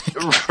 I don't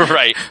think.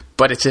 Right.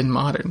 But it's in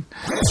Modern.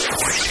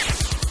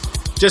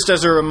 Just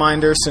as a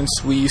reminder, since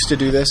we used to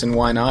do this, and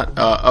why not,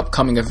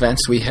 upcoming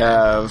events, we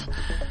have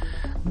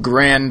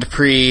Grand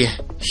Prix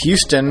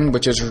Houston,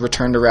 which is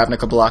Return to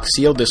Ravnica Block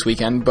Sealed this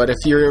weekend. But if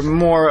you're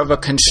more of a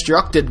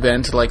constructed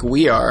vent like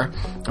we are,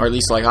 or at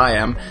least like I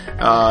am,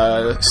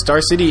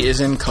 Star City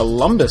is in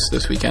Columbus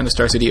this weekend, the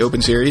Star City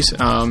Open Series.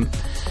 And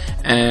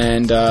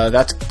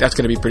that's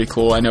going to be pretty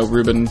cool. I know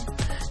Ruben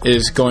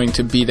is going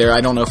to be there.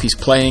 I don't know if he's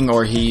playing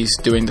or he's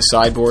doing the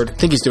sideboard. I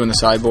think he's doing the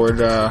sideboard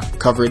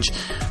coverage.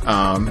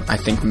 I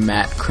think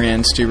Matt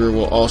Kranstuber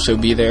will also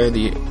be there,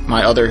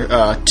 my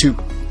other 2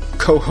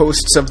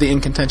 co-hosts of the In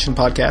Contention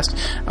podcast.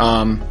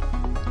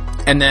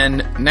 And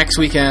then next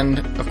weekend,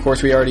 of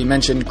course, we already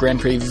mentioned Grand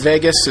Prix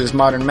Vegas is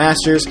Modern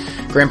Masters.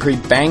 Grand Prix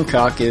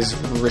Bangkok is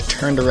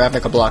Return to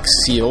Ravnica Block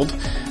Sealed.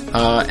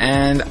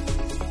 And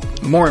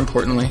more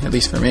importantly, at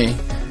least for me,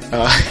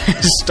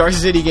 Star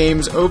City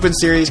Games Open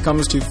Series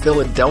comes to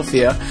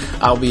Philadelphia.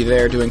 I'll be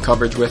there doing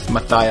coverage with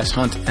Matthias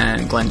Hunt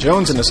and Glenn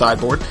Jones in the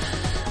sideboard.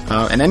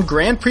 And then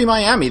Grand Prix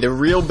Miami, the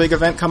real big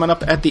event coming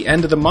up at the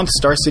end of the month.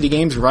 Star City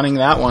Games running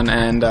that one,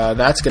 and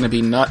that's going to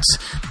be nuts.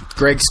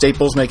 Greg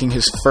Staples making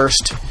his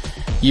first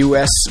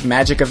U.S.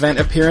 Magic event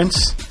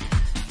appearance.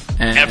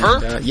 And,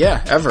 ever?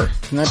 Yeah, ever.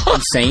 Isn't that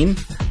insane?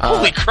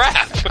 Holy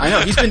crap. I know.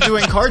 He's been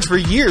doing cards for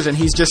years, and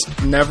he's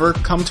just never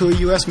come to a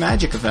U.S.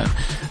 Magic event.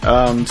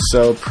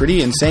 So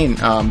pretty insane.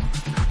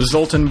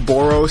 Zoltan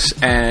Boros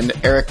and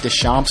Eric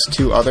Deschamps,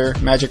 2 other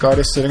Magic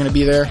artists that are going to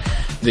be there.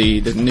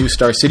 The new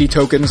Star City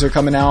tokens are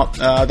coming out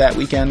that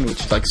weekend,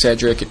 which is like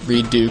Cedric,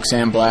 Reed Duke,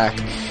 Sam Black,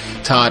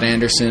 Todd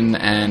Anderson,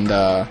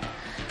 and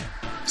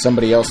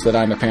somebody else that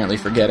I'm apparently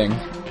forgetting,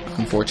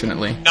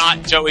 unfortunately.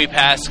 Not Joey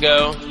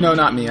Pasco. No,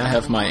 not me. I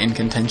have my In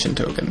Contention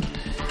token.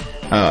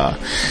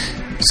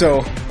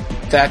 So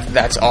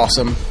that's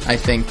awesome. I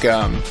think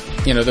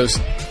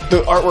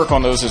the artwork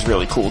on those is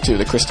really cool too.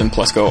 The Kristen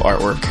Plesko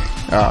artwork.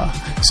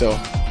 So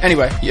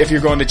anyway, if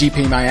you're going to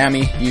GP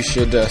Miami, you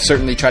should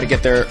certainly try to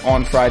get there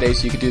on Friday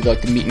so you can do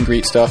like the meet and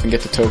greet stuff and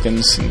get the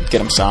tokens and get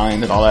them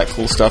signed and all that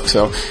cool stuff.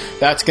 So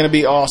that's going to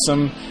be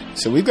awesome.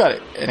 So we've got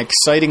an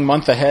exciting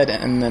month ahead,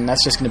 and then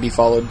that's just going to be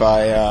followed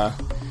by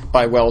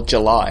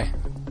July.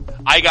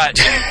 I got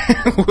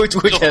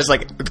which has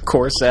like the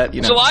core set,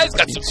 you know. July's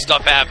got some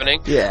stuff happening.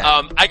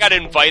 Yeah. I got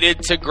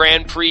invited to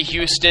Grand Prix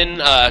Houston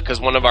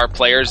because one of our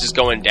players is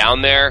going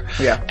down there.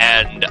 Yeah.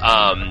 And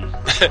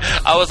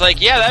I was like,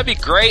 yeah, that'd be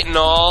great and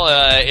all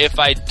if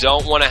I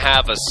don't want to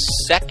have a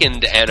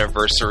second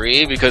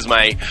anniversary because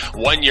my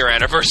 1 year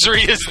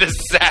anniversary is this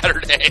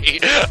Saturday.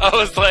 I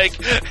was like,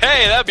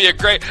 hey, that'd be a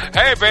great.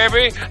 Hey,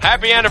 baby,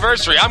 happy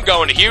anniversary! I'm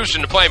going to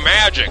Houston to play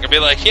Magic. I'd be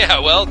like, yeah,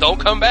 well, don't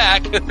come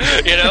back.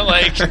 You know,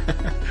 like.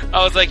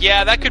 I was like,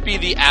 yeah, that could be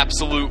the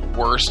absolute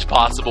worst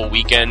possible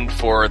weekend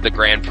for the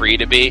Grand Prix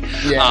to be.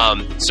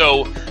 Yeah.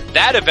 So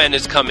that event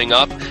is coming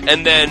up.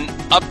 And then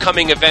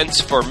upcoming events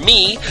for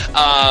me,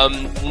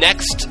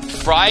 next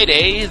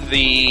Friday,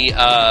 the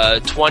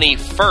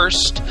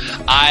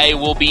 21st, I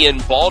will be in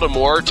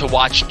Baltimore to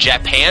watch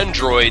Japan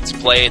Droids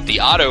play at the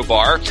Auto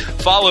Bar,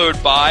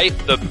 followed by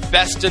the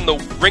Best in the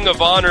Ring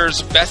of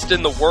Honor's Best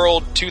in the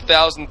World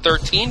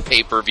 2013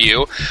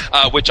 pay-per-view,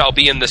 which I'll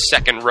be in the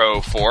second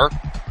row for.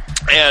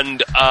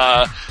 And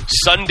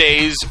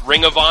Sunday's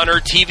Ring of Honor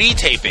TV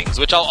tapings,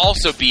 which I'll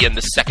also be in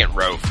the second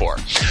row for.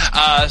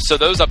 So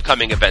those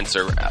upcoming events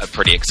are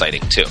pretty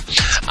exciting, too.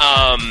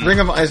 Ring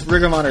of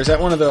Honor, is that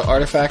one of the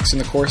artifacts in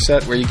the core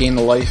set where you gain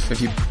the life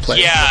if you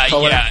play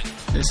color? Yeah,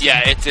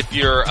 it's if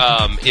you're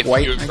if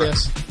white, you're, I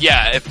guess.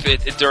 Yeah,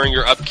 if during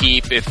your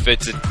upkeep, if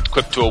it's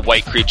equipped to a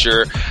white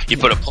creature, you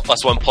put a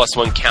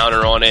 +1/+1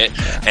 counter on it,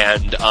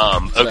 and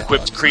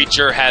equipped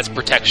creature has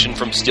protection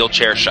from steel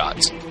chair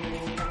shots.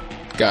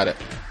 Got it.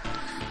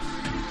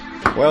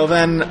 Well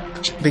then,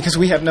 because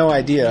we have no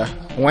idea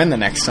when the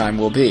next time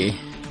will be,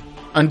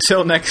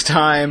 until next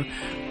time,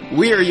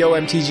 we are Yo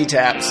MTG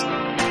Taps.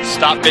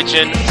 Stop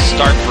bitching,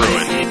 start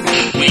brewing.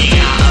 We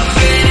are